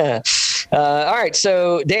 All right.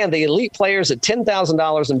 So, Dan, the elite players at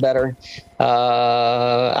 $10,000 and better.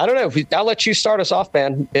 I don't know. I'll let you start us off,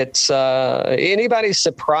 man. It's anybody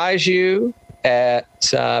surprise you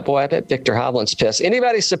at boy, I bet Victor Hovland's pissed.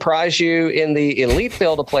 Anybody surprise you in the elite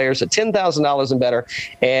field of players at $10,000 and better?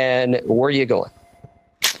 And where are you going?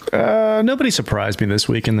 Nobody surprised me this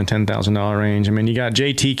week in the $10,000 range. I mean, you got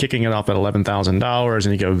JT kicking it off at $11,000,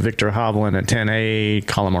 and you go Victor Hovland at 10.8,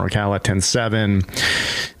 Colin Morikawa at 10.7,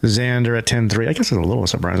 Xander at 10.3. I guess it's a little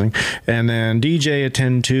surprising, and then DJ at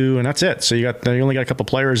 10.2, and that's it. So you only got a couple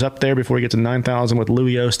players up there before you get to 9,000 with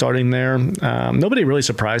Louis O starting there. Nobody really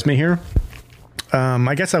surprised me here.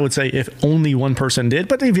 I guess I would say if only one person did,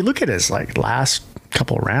 but if you look at his last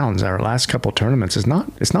couple rounds or last couple tournaments, it's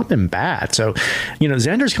not been bad. So,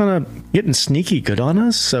 Xander's kind of getting sneaky good on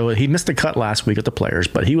us. So he missed the cut last week at the Players,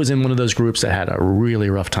 but he was in one of those groups that had a really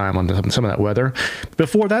rough time on some of that weather.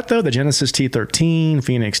 Before that, though, the Genesis T13,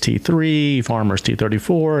 Phoenix T3, Farmers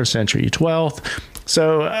T34, Century 12th.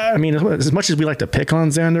 So, I mean, as much as we like to pick on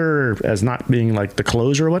Xander as not being like the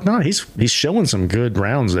closer or whatnot, he's showing some good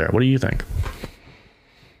rounds there. What do you think?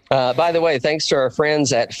 By the way, thanks to our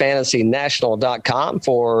friends at fantasynational.com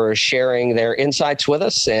for sharing their insights with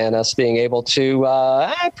us and us being able to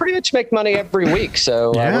pretty much make money every week.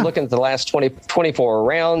 So we're looking at the last 24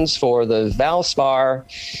 rounds for the Valspar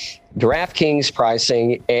DraftKings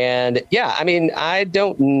pricing. And I mean, I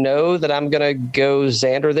don't know that I'm going to go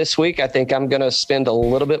Xander this week. I think I'm going to spend a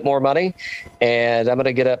little bit more money, and I'm going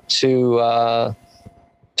to get up to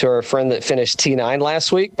our friend that finished T9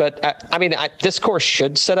 last week. But I mean, this course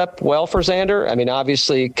should set up well for Xander. I mean,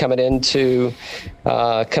 obviously coming into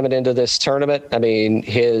this tournament, I mean,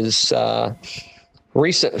 his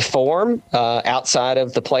recent form outside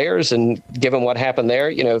of the Players and given what happened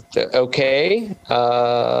there, okay.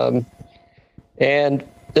 And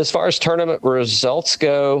as far as tournament results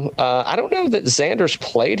go, I don't know that Xander's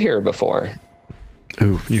played here before.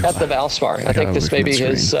 Ooh, at the Valspar. I think this may be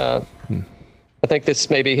his. I think this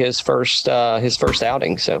may be his first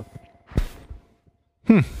outing. So,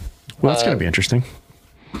 well, that's going to be interesting.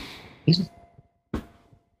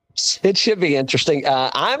 It should be interesting.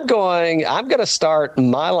 I'm going to start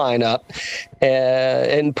my lineup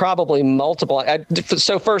and probably multiple.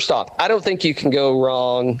 So first off, I don't think you can go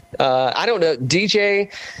wrong. I don't know.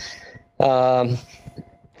 DJ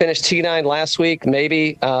finished T9 last week.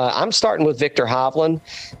 Maybe I'm starting with Victor Hovland.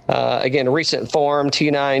 Again, recent form,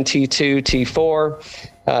 T9, T2,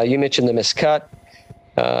 T4. You mentioned the miscut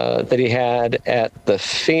that he had at the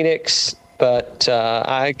Phoenix. But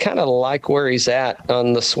I kind of like where he's at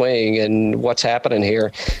on the swing and what's happening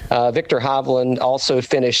here. Victor Hovland also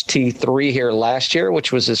finished T3 here last year,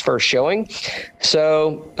 which was his first showing.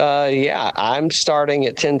 So, I'm starting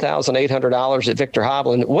at $10,800 at Victor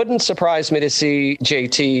Hovland. Wouldn't surprise me to see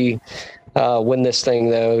JT win this thing,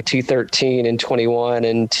 though. T13 in 21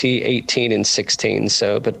 and T18 in 16.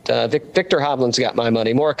 So, but Victor Hovland's got my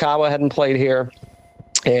money. Morikawa hadn't played here,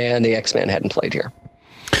 and the X-Man hadn't played here.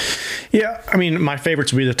 Yeah, I mean, my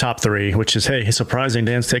favorites would be the top three, which is, hey, surprising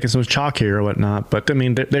Dan's taking some chalk here or whatnot. But, I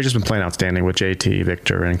mean, they've just been playing outstanding with JT,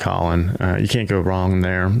 Victor, and Colin. You can't go wrong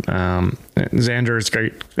there. Xander is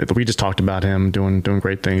great. We just talked about him doing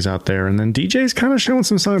great things out there. And then DJ's kind of showing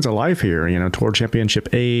some signs of life here. Tour Championship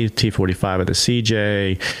A, T45 at the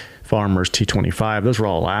CJ, Farmers T25. Those were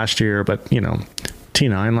all last year. But,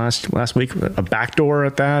 T9 last week, a backdoor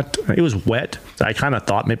at that. It was wet. I kind of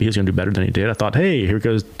thought maybe he was going to do better than he did. I thought, hey, here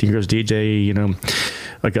goes DJ,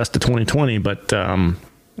 Augusta 2020. But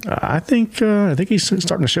I think he's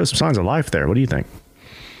starting to show some signs of life there. What do you think?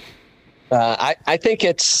 I think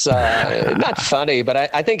it's not funny, but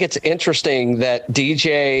I think it's interesting that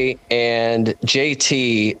DJ and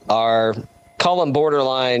JT are calling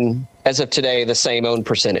borderline, as of today, the same own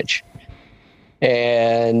percentage.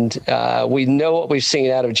 And we know what we've seen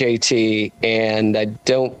out of JT, and I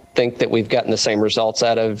don't think that we've gotten the same results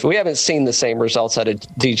we haven't seen the same results out of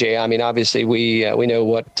DJ. I mean, obviously we know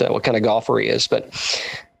what kind of golfer he is, but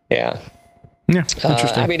yeah,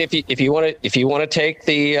 interesting. I mean, if you want to take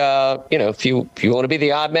the if you want to be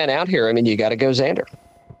the odd man out here, I mean, you got to go Xander.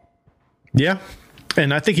 Yeah,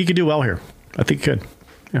 and I think he could do well here. I think he could.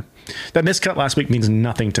 Yeah, that miscut last week means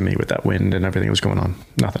nothing to me with that wind and everything that was going on.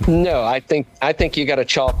 Nothing. No, I think you got to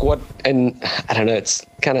chalk and I don't know. It's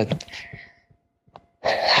kind of,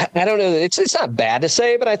 I don't know. It's not bad to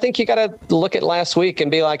say, but I think you got to look at last week and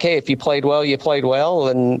be like, hey, if you played well, you played well,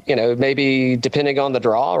 and maybe depending on the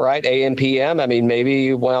draw, right? AM, PM. I mean, maybe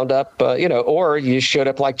you wound up, or you showed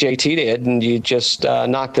up like JT did and you just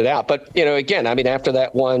knocked it out. But again, I mean, after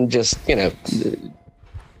that one, just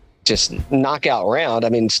just knockout round. I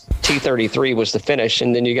mean, T33 was the finish,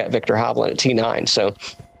 and then you got Victor Hovland at T9. So,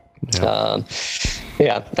 I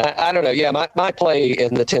don't know. Yeah, my play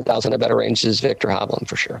in the 10,000 or better range is Victor Hovland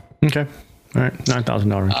for sure. Okay. All right,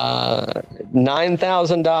 $9,000.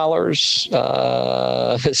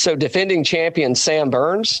 $9,000. So defending champion Sam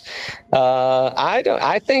Burns.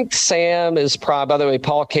 I think Sam is probably. By the way,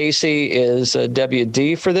 Paul Casey is a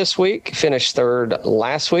WD for this week. Finished third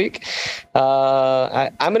last week.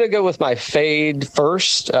 I'm going to go with my fade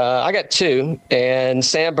first. I got two, and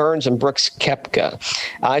Sam Burns and Brooks Koepka.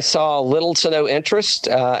 I saw little to no interest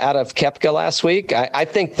out of Koepka last week. I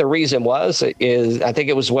think the reason is I think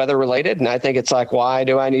it was weather related, and I think it's like, why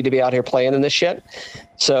do I need to be out here playing in this shit?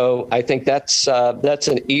 So I think that's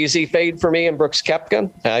an easy fade for me in Brooks Koepka.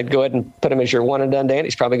 I'd go ahead and put him as your one and done, Dan.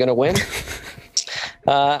 He's probably going to win.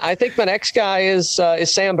 I think my next guy is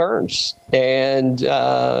Sam Burns, and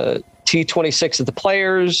T26 at the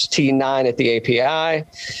Players, T9 at the API.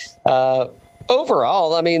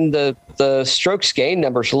 Overall, I mean, the strokes gain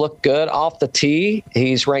numbers look good off the tee.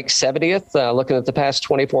 He's ranked 70th, looking at the past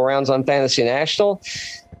 24 rounds on Fantasy National.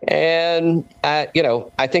 And, I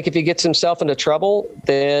think if he gets himself into trouble,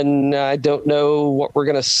 then I don't know what we're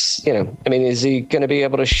going to, I mean, is he going to be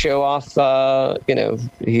able to show off,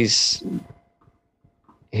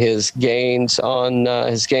 his gains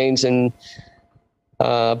in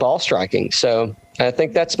ball striking. So I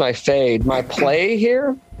think that's my fade. My play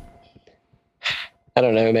here, I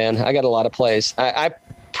don't know, man. I got a lot of plays. I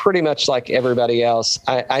pretty much like everybody else.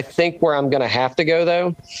 I think where I'm going to have to go,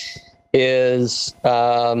 though, is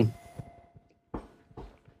I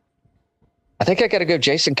think I got to go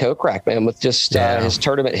Jason Kokrak, man, with just his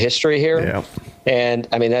tournament history here. Yeah. And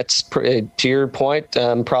I mean, that's to your point.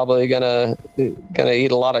 I'm probably gonna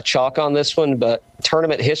eat a lot of chalk on this one, but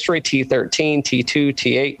tournament history: T13, T2,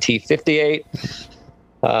 T8,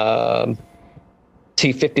 T58,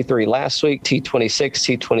 T53 last week,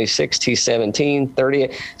 T26, T17,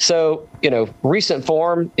 38. So recent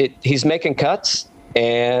form. He's making cuts,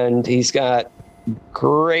 and he's got a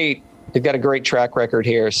great track record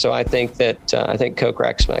here. So I think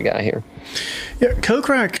Kokrak's my guy here. Yeah,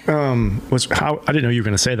 Kokrak I didn't know you were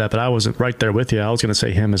going to say that, but I was right there with you. I was going to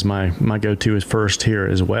say him as my go-to is first here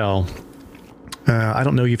as well. I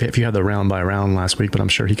don't know if you had the round by round last week, but I'm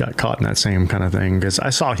sure he got caught in that same kind of thing, because I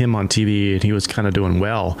saw him on TV and he was kind of doing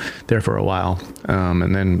well there for a while.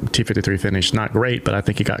 And then T53 finished not great, but I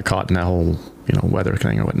think he got caught in that whole weather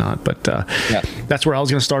thing or whatnot. But that's where I was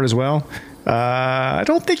going to start as well. I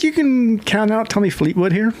don't think you can count out Tommy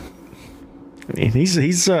Fleetwood here. I mean,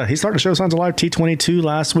 he's starting to show signs of life. T22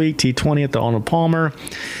 last week, T20 at the Arnold Palmer,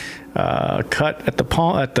 cut at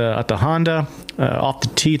the Honda, off the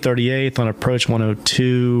tee 38th, on approach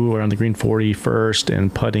 102, around the green 41st,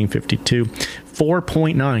 and putting 52.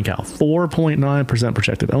 4.9 Cal, 4.9%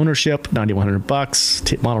 projected ownership,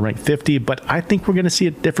 $9,100, model rank 50. But I think we're going to see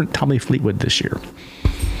a different Tommy Fleetwood this year.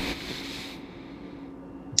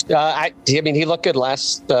 I mean, he looked good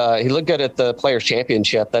he looked good at the Players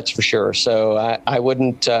Championship, that's for sure. So I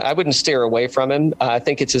wouldn't steer away from him. I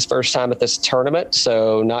think it's his first time at this tournament,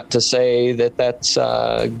 so not to say that that's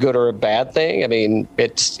good or a bad thing. I mean,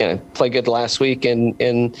 it's played good last week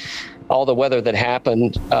in all the weather that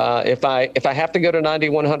happened. If I have to go to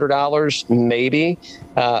 $9,100, maybe.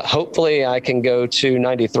 Hopefully, I can go to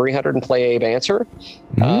 $9,300 and play Abe Answer.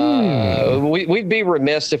 We'd be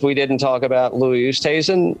remiss if we didn't talk about Louis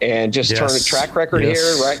Oosthuizen and just turn a track record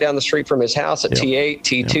here right down the street from his house at T8,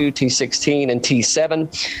 T2, T16, and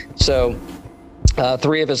T7. So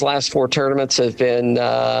three of his last four tournaments have been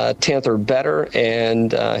 10th or better,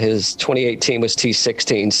 and his 2018 was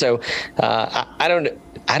T16. So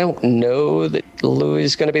I don't know that Louis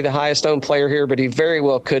is going to be the highest owned player here, but he very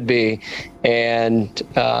well could be, and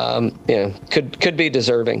could be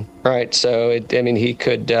deserving, right? So he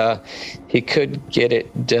could get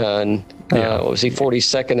it done. What was he,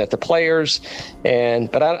 42nd at the Players,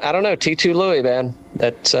 but I don't know, T2 Louis, man,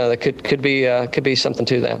 that could be something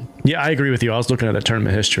to that. Yeah, I agree with you. I was looking at the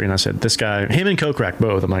tournament history, and I said this guy, him and Kokrak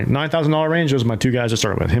both. I'm like, $9,000 range. Those are my two guys to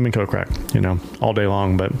start with, him and Kokrak, all day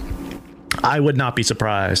long, but I would not be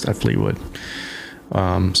surprised at Fleetwood.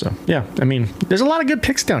 So yeah, I mean, there's a lot of good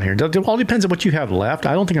picks down here. It all depends on what you have left.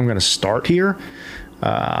 I don't think I'm going to start here.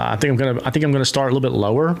 I think I'm going to start a little bit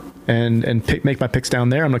lower and make my picks down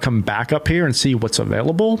there. I'm going to come back up here and see what's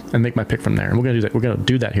available and make my pick from there. And we're going to do that. We're going to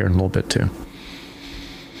do that here in a little bit too.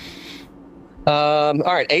 All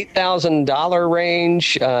right, $8,000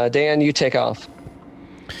 range. Dan, you take off.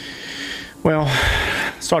 Well,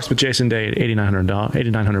 starts with Jason Day at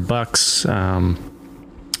 $8,900.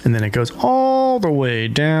 And then it goes all the way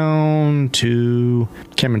down to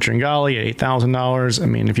Cameron Tringali at $8,000. I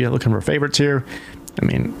mean, if you're looking for favorites here, I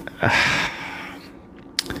mean,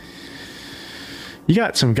 you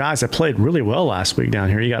got some guys that played really well last week down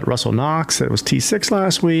here. You got Russell Knox that was T6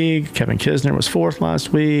 last week. Kevin Kisner was 4th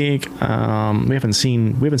last week. We haven't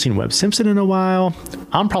seen Webb Simpson in a while.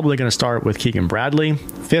 I'm probably going to start with Keegan Bradley,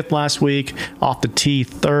 5th last week, off the tee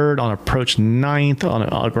 3rd, on approach 9th, on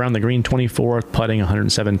around the green 24th, putting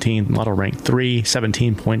 117th, model rank 3,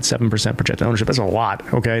 17.7% projected ownership. That's a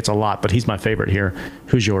lot. Okay, it's a lot, but he's my favorite here.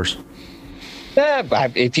 Who's yours? Yeah,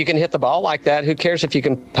 if you can hit the ball like that, who cares if you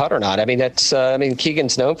can putt or not? I mean,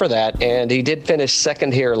 Keegan's known for that, and he did finish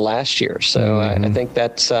 2nd here last year. So I think I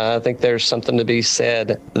think there's something to be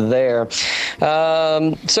said there.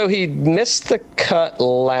 So he missed the cut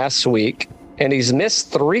last week, and he's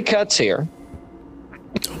missed 3 cuts here.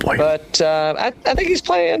 Boy. But I think he's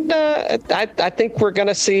playing. I think we're going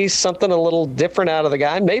to see something a little different out of the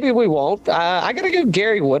guy. Maybe we won't. I got to go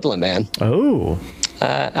Gary Woodland, man. Oh.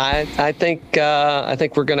 I think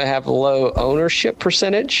we're going to have a low ownership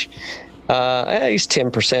percentage. He's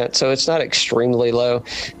 10%, so it's not extremely low.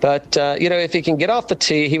 But, if he can get off the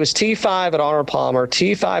tee, he was T5 at Arnold Palmer,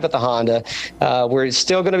 T5 at the Honda. We're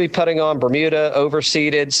still going to be putting on Bermuda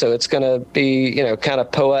overseeded, so it's going to be, kind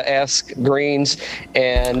of POA-esque greens.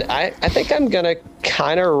 And I think I'm going to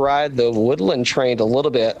kind of ride the Woodland train a little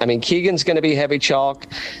bit. I mean, Keegan's going to be heavy chalk.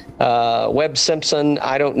 Webb Simpson,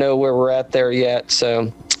 I don't know where we're at there yet.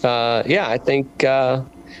 So, I think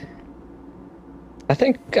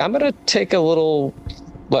I'm going to take a little,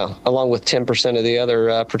 along with 10% of the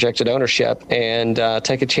other projected ownership, and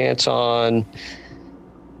take a chance on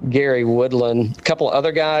Gary Woodland. A couple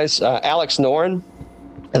other guys, Alex Noren.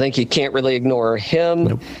 I think you can't really ignore him.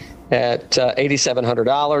 Nope. At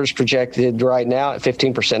 $8,700, projected right now at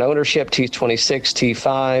 15% ownership, T26,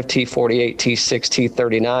 T5, T48, T6,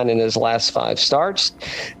 T39 in his last 5 starts.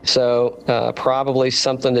 So probably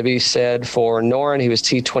something to be said for Noren. He was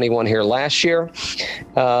T21 here last year.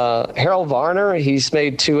 Harold Varner, he's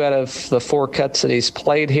made 2 out of the 4 cuts that he's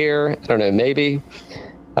played here. I don't know, maybe.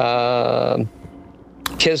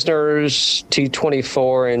 Kisner's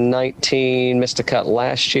T24 and 19, missed a cut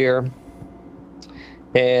last year.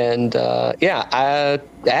 And Cameron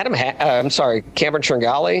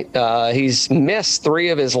Tringali, he's missed 3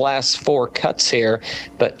 of his last 4 cuts here,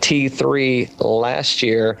 but T3 last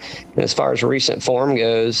year. And as far as recent form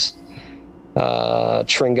goes,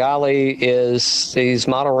 Tringali he's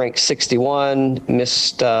model rank 61,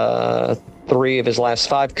 missed 3 of his last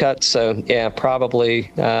 5 cuts. So yeah,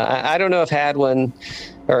 probably. I don't know if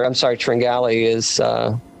Tringali is.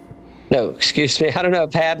 No, excuse me. I don't know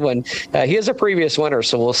if Hadwin. He is a previous winner,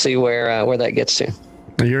 so we'll see where that gets to.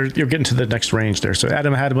 You're getting to the next range there. So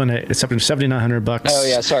Adam Hadwin at $7,900. Oh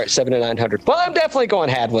yeah, sorry, $7,900. Well, I'm definitely going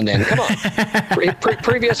Hadwin then. Come on,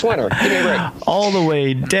 previous winner. Give me a break. All the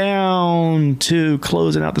way down to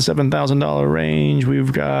closing out the $7,000 range,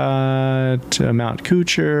 we've got Mount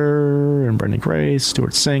Kuchar and Brendan Grace,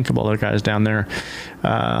 Stuart Sink, a couple other guys down there.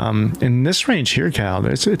 In this range here, Cal,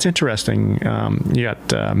 it's interesting. You got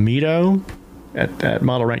Mito at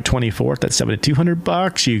model rank 24th. That's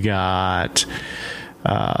 $7,200. You got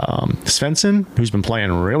Svensson, who's been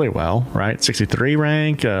playing really well, right? 63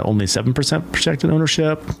 rank, only 7% projected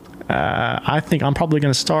ownership. I think I'm probably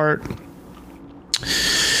going to start.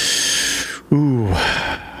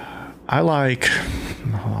 I like.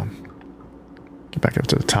 Hold on. Get back up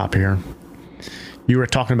to the top here. You were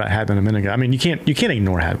talking about Hadwin a minute ago. I mean, you can't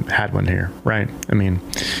ignore Hadwin here, right? I mean,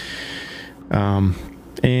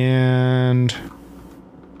 and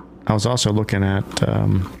I was also looking at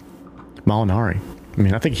Molinari. I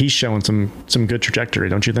mean, I think he's showing some good trajectory,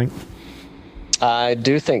 don't you think? I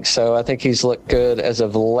do think so. I think he's looked good as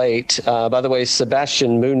of late. By the way,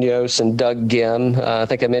 Sebastian Munoz and Doug Gim, I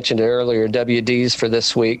think I mentioned it earlier, WDs for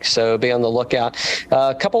this week, so be on the lookout.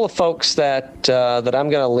 A couple of folks that I'm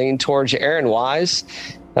going to lean towards. Aaron Wise,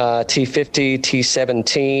 T50,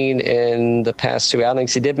 T17 in the past 2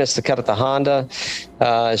 outings. He did miss the cut at the Honda.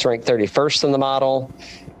 Is ranked 31st in the model.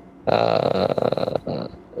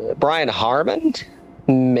 Brian Harmon,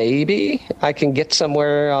 maybe I can get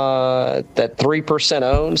somewhere that 3%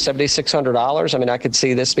 owned, $7,600. I mean, I could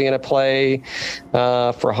see this being a play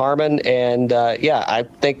for Harmon. And I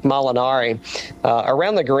think Molinari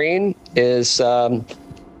around the green is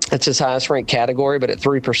it's his highest ranked category, but at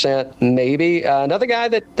 3%, maybe. Another guy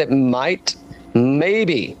that might.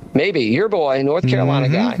 Maybe your boy, North Carolina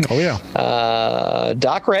guy. Oh yeah,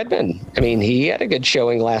 Doc Redman. I mean, he had a good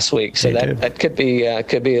showing last week, so that could be a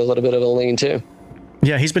little bit of a lean too.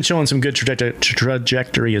 Yeah, he's been showing some good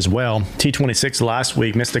trajectory as well. T26 last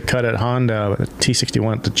week, missed the cut at Honda,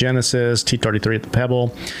 T61 at the Genesis, T33 at the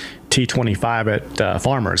Pebble, T25 at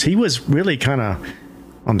Farmers. He was really kind of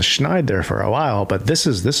on the schneid there for a while, but this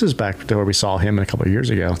is back to where we saw him a couple of years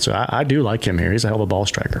ago. So I do like him here. He's a hell of a ball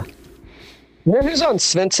striker. Who's on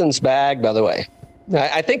Svensson's bag, by the way?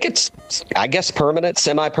 I think it's, I guess, permanent,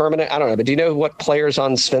 semi-permanent. I don't know, but do you know what player's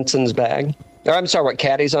on Svensson's bag? Or I'm sorry, what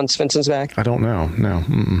caddy's on Svensson's bag? I don't know. No.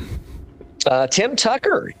 Tim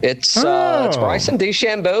Tucker. It's Bryson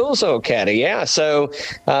DeChambeau's old caddy. Yeah, so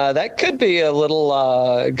that could be a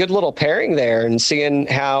little good little pairing there, and seeing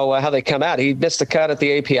how they come out. He missed the cut at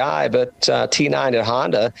the API, but T9 at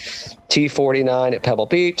Honda, T49 at Pebble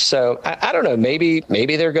Beach. So I don't know. Maybe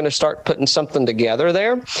they're going to start putting something together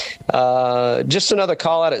there. Just another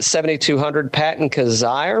call out at 7,200, Patton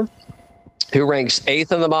Kizzire, who ranks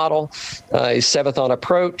 8th in the model. He's 7th on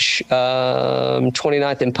approach,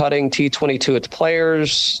 29th in putting, T22 at the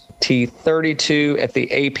Players, T32 at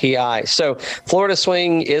the API. So Florida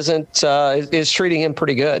Swing is treating him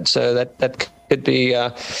pretty good. So that could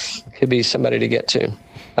be somebody to get to.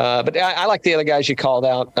 But I like the other guys you called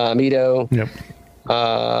out, Mito, yep.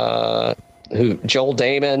 Joel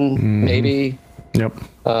Damon, maybe. Yep.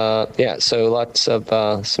 Yeah. So lots of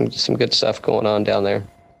some good stuff going on down there.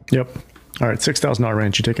 Yep. All right, $6,000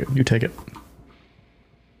 range. You take it.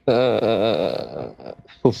 I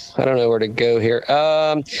don't know where to go here.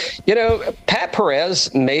 Pat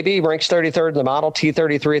Perez maybe ranks 33rd in the model,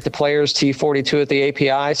 T33 at the Players, T42 at the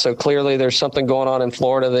API. So clearly there's something going on in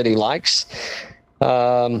Florida that he likes.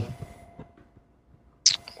 Adam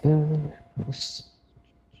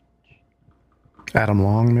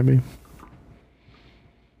Long, maybe.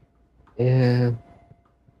 Yeah.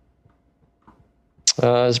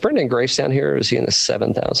 Is Brendan Grace down here, or is he in the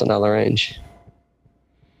 $7,000 range?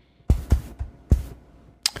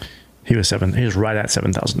 He was right at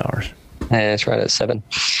 $7,000. That's right at 7.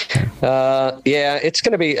 Yeah, it's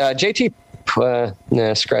going to be JT.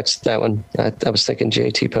 Scratch that one. I was thinking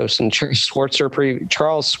JT Poston, Charles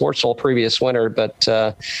Schwartzel, previous winner, but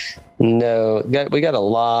no, we got a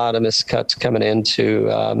lot of miscuts coming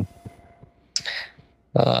into.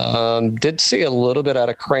 Did see a little bit out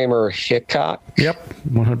of Kramer Hickok. Yep,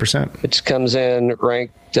 100%. Which comes in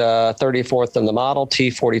ranked 34th in the model,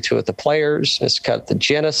 T42 at the Players, miscut at the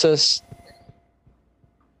Genesis.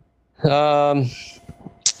 Yeah,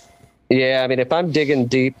 I mean, if I'm digging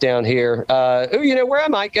deep down here, where I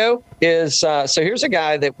might go is so here's a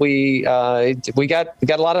guy that we got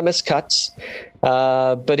a lot of miscuts,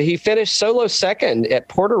 but he finished solo second at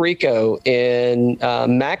Puerto Rico in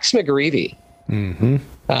Max McGreevy. Mm-hmm.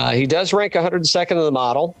 He does rank 102nd in the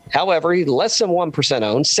model. However, he's less than 1%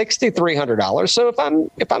 owned, $6,300. So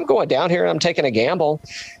if I'm going down here and I'm taking a gamble,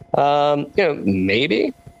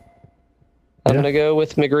 maybe I'm going to go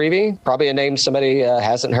with McGreevy. Probably a name somebody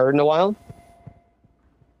hasn't heard in a while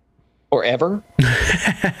or ever.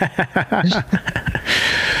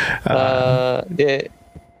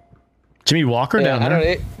 Jimmy Walker down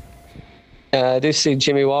there. I do see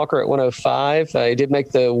Jimmy Walker at 105. He did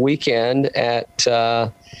make the weekend at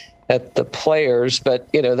the Players, but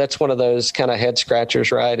that's one of those kind of head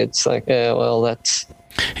scratchers, right? It's like, that's.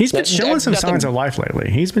 He's been showing some signs of life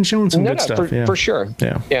lately. He's been showing some good stuff. For sure.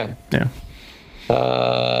 Yeah.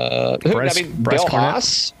 Bill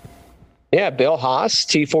Haas. Yeah, Bill Haas,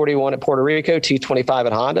 T41 at Puerto Rico, T25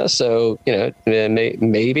 at Honda. So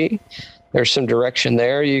maybe there's some direction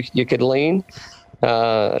there you could lean.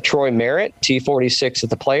 Troy Merritt, T46 at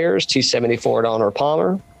the Players, T74 at Honor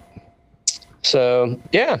Palmer. So,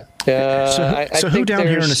 yeah. So who down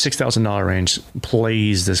here in the $6,000 range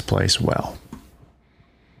plays this place well?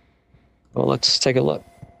 Well, let's take a look.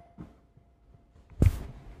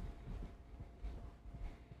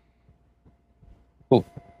 Ooh.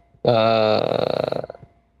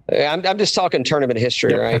 I'm just talking tournament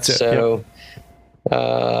history, right? That's it. So,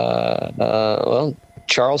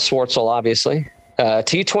 Charles Schwartzel, obviously.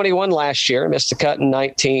 T21 last year, missed the cut in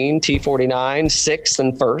 19, T49, 6th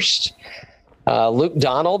and 1st. Luke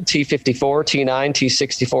Donald, T54, T9,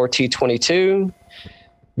 T64, T22.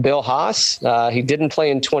 Bill Haas, he didn't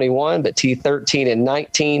play in 21, but T13 and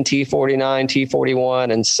 19, T49,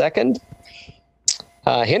 T41, and 2nd.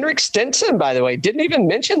 Henrik Stenson, by the way, didn't even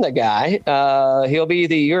mention the guy. He'll be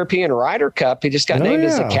the European Ryder Cup. He just got named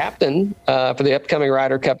as the captain for the upcoming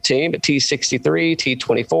Ryder Cup team at T63,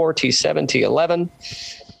 T24, T7, T11.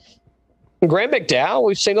 Graham McDowell,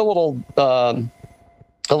 we've seen a little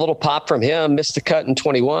pop from him. Missed the cut in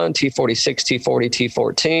 21, T46,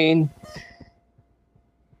 T40,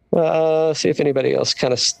 T14. See if anybody else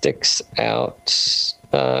kind of sticks out.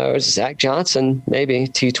 Zach Johnson, maybe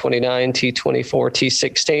T29, T24,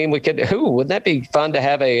 T16. We could. Wouldn't that be fun to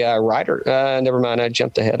have a rider? Never mind, I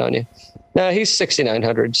jumped ahead on you. No, he's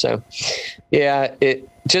 6,900. So, yeah, it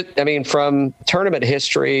just. I mean, from tournament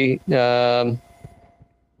history, Hank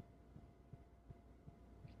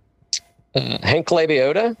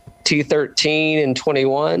Labiota, T13 in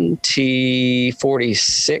 21,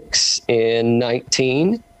 T46 in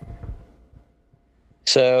 19.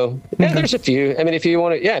 So yeah, there's a few. I mean, if you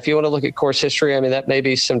want to look at course history, I mean, that may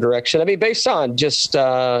be some direction. I mean, based on just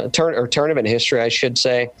tournament history, I should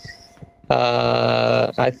say.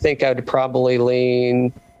 I think I'd probably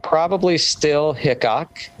lean still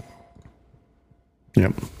Hickok.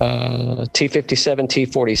 Yep. T57,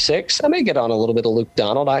 T46. I may get on a little bit of Luke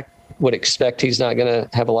Donald. I would expect he's not going to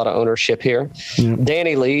have a lot of ownership here. Yep.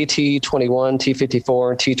 Danny Lee, T21,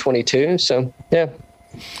 T54, T22. So yeah,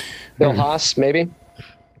 Bill Haas maybe.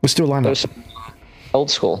 Let's do a lineup. Old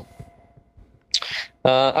school.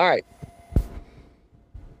 All right.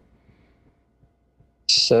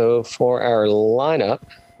 So for our lineup,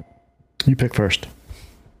 you pick first.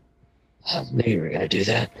 Maybe we're gonna do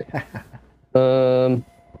that.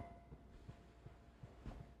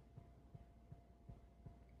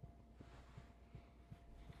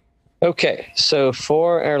 Okay, so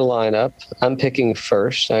for our lineup, I'm picking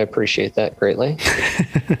first. I appreciate that greatly.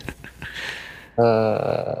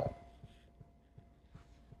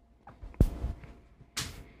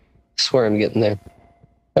 Swear I'm getting there.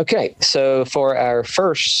 Okay, so for our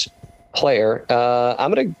first player,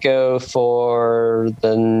 I'm going to go for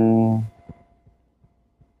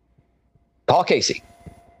Paul Casey.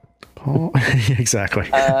 Paul, exactly.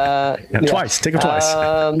 Twice. Take him twice.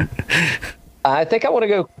 I think I want to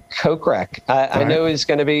go Kokrak. I know he's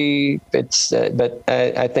going to be. But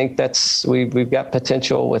I think we've got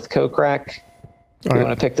potential with Kokrak. You want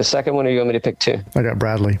to pick the second one, or you want me to pick two? I got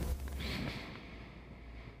Bradley.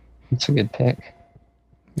 That's a good pick.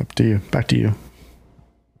 Up to you. Back to you.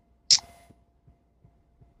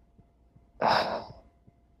 I'm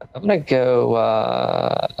gonna go.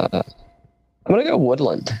 I'm gonna go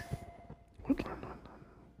Woodland. All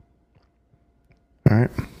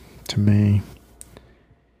right. To me.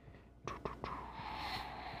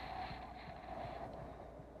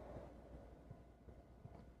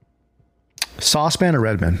 Saucepan or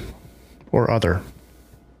Redmond? Or other?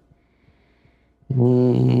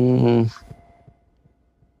 I'm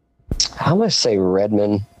going to say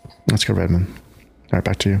Redmond. Let's go Redmond. All right,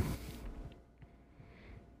 back to you.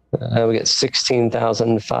 We got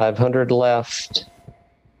 16,500 left.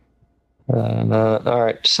 All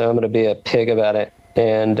right, so I'm going to be a pig about it.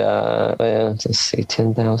 And let's see,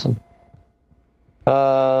 10,000.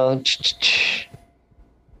 I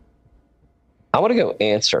want to go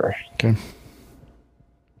Answer. Okay.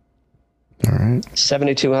 All right.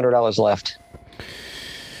 $7,200 left.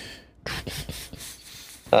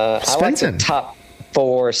 I like the top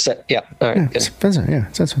four set. Yeah. All right. Yeah, Spencer.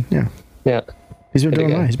 Yeah. Spencer. Yeah. Yeah. He's been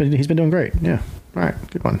doing right. He's been doing great. Yeah. All right.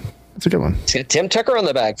 Good one. That's a good one. He's got Tim Tucker on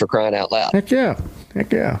the bag for crying out loud. Heck yeah.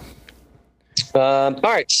 Heck yeah. All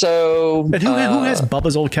right. So. And who has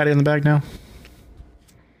Bubba's old caddy in the bag now?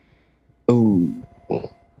 Ooh.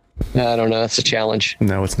 I don't know. That's a challenge.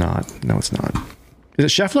 No, it's not. Is it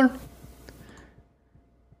Scheffler?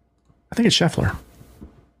 I think it's Scheffler.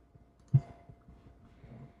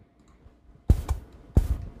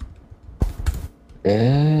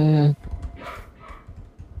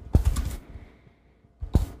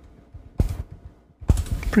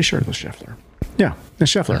 Pretty sure it was Scheffler. Yeah,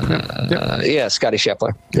 it's Scheffler. Yeah, Scotty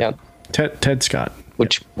Scheffler. Yeah. Ted Scott.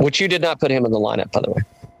 Which you did not put him in the lineup, by the way.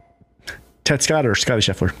 Ted Scott or Scotty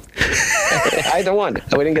Scheffler? Either one.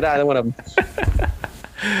 We didn't get either one of them.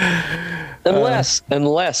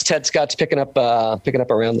 Unless Ted Scott's picking up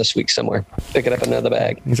around this week somewhere, picking up another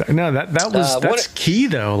bag. Exactly. No, that's key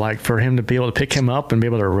though. Like for him to be able to pick him up and be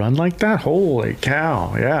able to run like that. Holy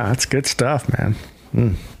cow! Yeah, that's good stuff, man.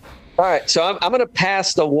 All right, so I'm going to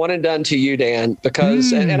pass the one and done to you, Dan,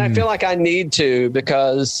 because and I feel like I need to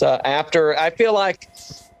because after I feel like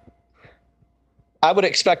I would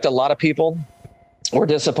expect a lot of people were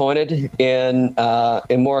disappointed in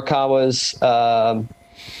Morikawa's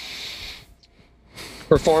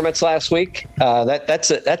performance last week.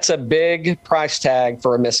 That's a big price tag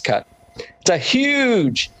for a miscut. It's a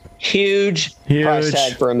huge price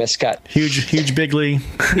tag for a miscut. Huge bigly.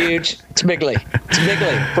 Huge. It's bigly. It's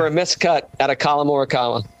bigly for a miscut out of Colin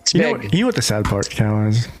Morikawa. It's big. You know what the sad part, Cal,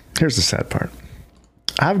 is? Here's the sad part.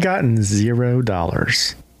 I've gotten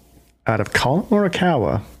 $0 out of Colin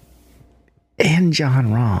Morikawa and Jon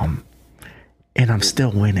Rahm, and I'm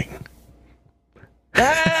still winning.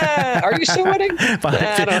 Are you still winning?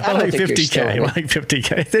 I don't think 50K. Like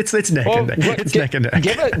 50K. It's neck and neck. It's neck and neck.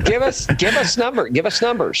 Give us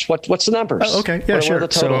numbers. What's the numbers? Oh, okay. Yeah, sure.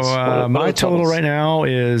 So my total right now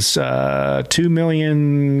is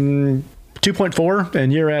 2.4,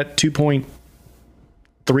 and you're at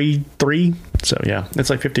 2.33. So yeah, it's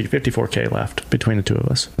like 54K left between the two of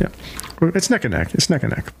us. Yeah, it's neck and neck.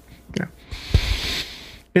 Yeah,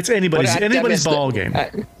 it's anybody's ball game. I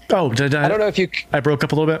don't know if you. I broke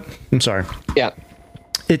up a little bit. I'm sorry. Yeah.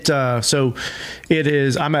 So it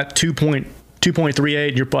is. I'm at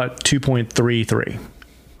 2.38. You're at 2.33.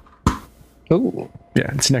 Ooh.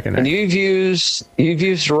 Yeah, it's neck and neck. And you've used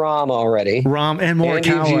Rahm already. Rahm and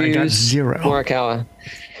Morikawa. I got 0. Morikawa.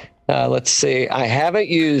 Let's see. I haven't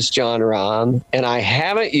used Jon Rahm, and I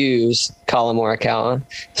haven't used Collin Morikawa.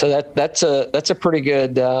 So that's a pretty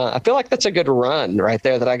good. I feel like that's a good run right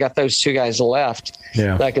there. That I got those two guys left.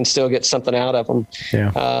 Yeah. That I can still get something out of them.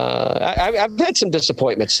 Yeah. I've had some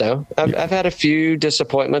disappointments though. I've had a few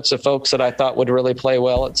disappointments of folks that I thought would really play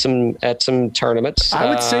well at some tournaments. I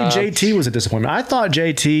would say JT was a disappointment. I thought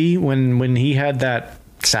JT when he had that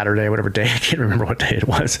Saturday, whatever day, I can't remember what day it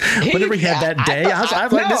was. Whenever he had that day, I was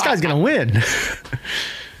like, this guy's going to win.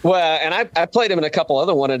 Well, and I played him in a couple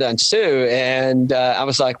other one and done too, and I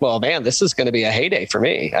was like, well, man, this is going to be a heyday for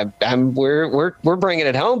me. We're bringing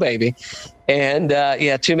it home, baby. And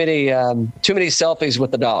too many selfies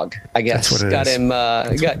with the dog. I guess that's what it is.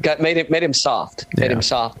 Made him soft. Yeah. Made him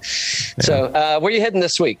soft. Yeah. So where are you heading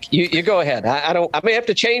this week? You go ahead. I may have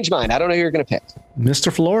to change mine. I don't know who you're going to pick.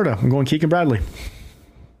 Mr. Florida. I'm going Keegan Bradley.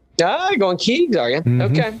 Going Keegs, are you? Mm-hmm.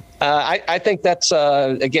 Okay. I think that's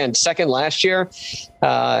again second last year.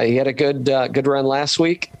 He had a good run last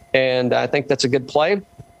week, and I think that's a good play.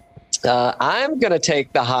 I'm going to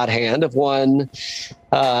take the hot hand of one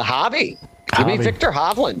Hobby. Give me Victor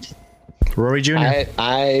Hovland. Rory Jr.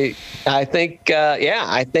 I think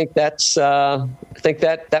I think that's I think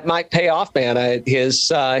that might pay off, man. He's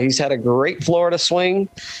had a great Florida swing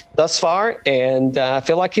thus far, and I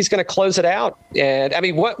feel like he's going to close it out. And I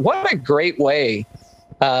mean, what a great way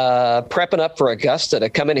prepping up for Augusta to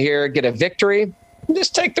come in here, get a victory, and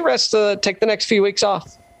just take the next few weeks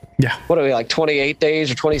off. Yeah. What are we, like 28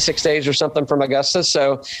 days or 26 days or something from Augusta?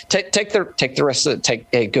 So take the rest of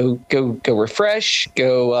it. Go refresh,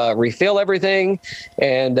 go refill everything,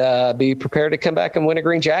 and be prepared to come back and win a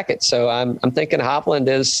green jacket. So I'm thinking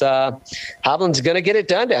Hovland's going to get it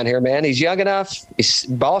done down here, man. He's young enough. He's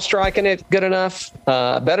ball striking it good enough.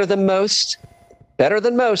 Better than most.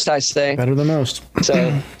 I say. Better than most.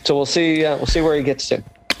 So we'll see where he gets to.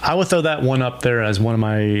 I would throw that one up there as one of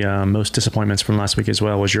my most disappointments from last week as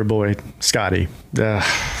well, was your boy, Scotty. I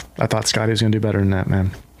thought Scotty was going to do better than that, man.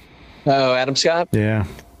 Oh, Adam Scott? Yeah.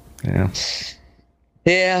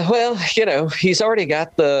 Yeah, well, he's already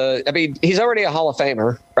got he's already a Hall of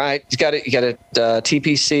Famer, right? You got a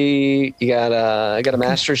TPC, you got a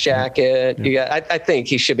Masters jacket. Yeah. I think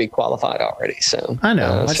he should be qualified already. So I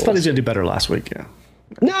know. I just thought he was going to do better last week. Yeah.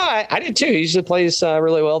 No, I did too. He usually plays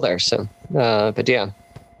really well there. So, but yeah.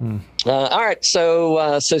 All right,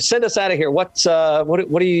 so send us out of here. What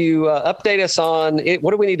do you update us on? What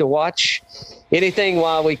do we need to watch? Anything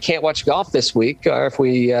while we can't watch golf this week, or if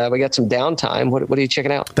we got some downtime? What are you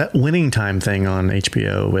checking out? That Winning Time thing on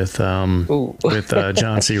HBO with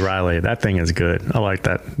John C. Reilly. That thing is good. I like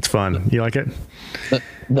that. It's fun. You like it?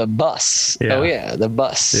 The bus. Yeah. Oh yeah, the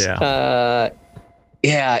bus. Yeah.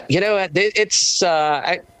 Yeah. It's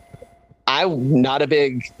I'm not a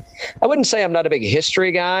big. I wouldn't say I'm not a big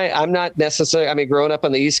history guy. I'm not necessarily. I mean, growing up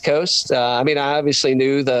on the East Coast, I obviously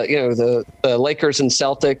knew the Lakers and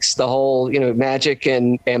Celtics, the whole Magic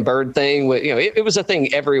and Bird thing. It was a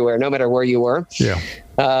thing everywhere, no matter where you were. Yeah.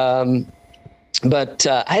 But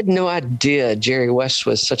I had no idea Jerry West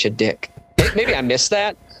was such a dick. Maybe I missed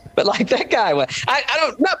that. But like that guy, I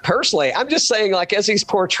don't, not personally. I'm just saying, like, as he's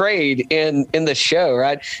portrayed in the show,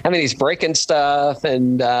 right? I mean, he's breaking stuff,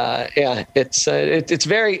 and it's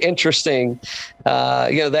very interesting.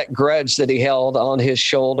 That grudge that he held on his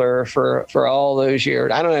shoulder for all those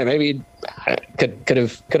years. I don't know. Maybe could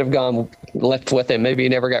have gone left with him. Maybe he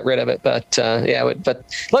never got rid of it. But but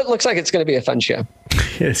it looks like it's going to be a fun show.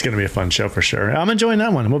 It's going to be a fun show for sure. I'm enjoying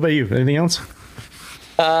that one. What about you? Anything else?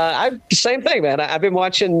 Same thing, man. I've been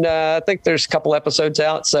watching, I think there's a couple episodes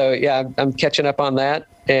out. So yeah, I'm catching up on that.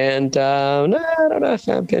 And I don't know if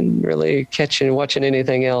I've been really watching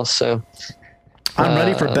anything else. So I'm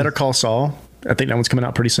ready for Better Call Saul. I think that one's coming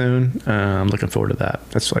out pretty soon. I'm looking forward to that.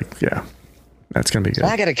 That's like, yeah. That's gonna be good.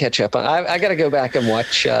 I got to catch up. I got to go back and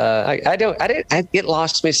watch. It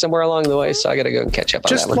lost me somewhere along the way, so I got to go and catch up on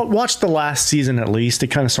Just that one. watch the last season at least. It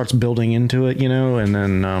kind of starts building into it, and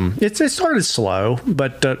then it started slow,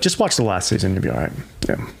 but just watch the last season. You'll be all right.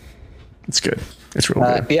 Yeah, it's good. It's real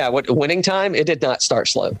good. Yeah, Winning Time? It did not start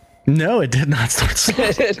slow. No, it did not start slow.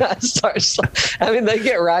 It did not start slow. I mean, they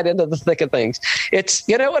get right into the thick of things. It's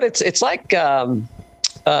it's like.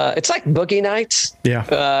 It's like Boogie Nights,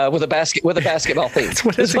 with a basketball theme.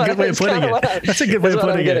 That's a good way of putting it. That's a good way of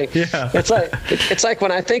putting it. Yeah, it's like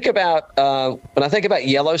when I think about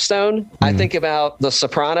Yellowstone, I think about The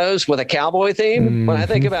Sopranos with a cowboy theme. Mm-hmm. When I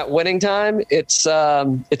think about Winning Time, it's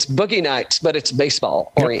Boogie Nights, but it's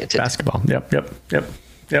baseball oriented. Basketball. Yep.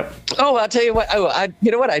 Oh, I'll tell you what. You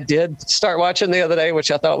know what I did start watching the other day,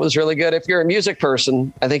 which I thought was really good. If you're a music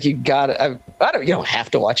person, I think you got it. You don't have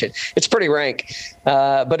to watch it. It's pretty rank.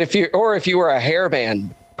 But if you were a hair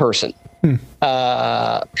band person,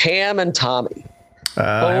 Pam and Tommy.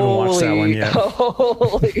 I haven't watched that one yet.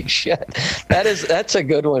 Holy shit, that's a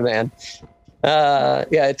good one, man.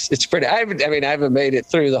 It's pretty. I haven't made it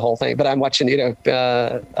through the whole thing, but I'm watching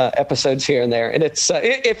episodes here and there, and it's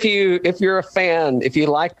if you're a fan, if you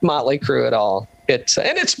like Motley Crue at all,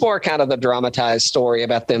 it's more kind of the dramatized story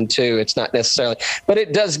about them too. It's not necessarily, but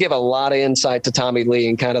it does give a lot of insight to Tommy Lee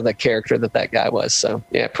and kind of the character that guy was. So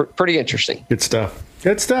yeah, pretty interesting. Good stuff.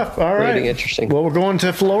 All right. Pretty interesting. Well, we're going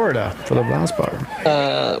to Florida for the last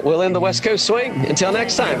part. We'll end the West Coast swing. Until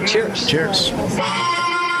next time. Cheers. Cheers.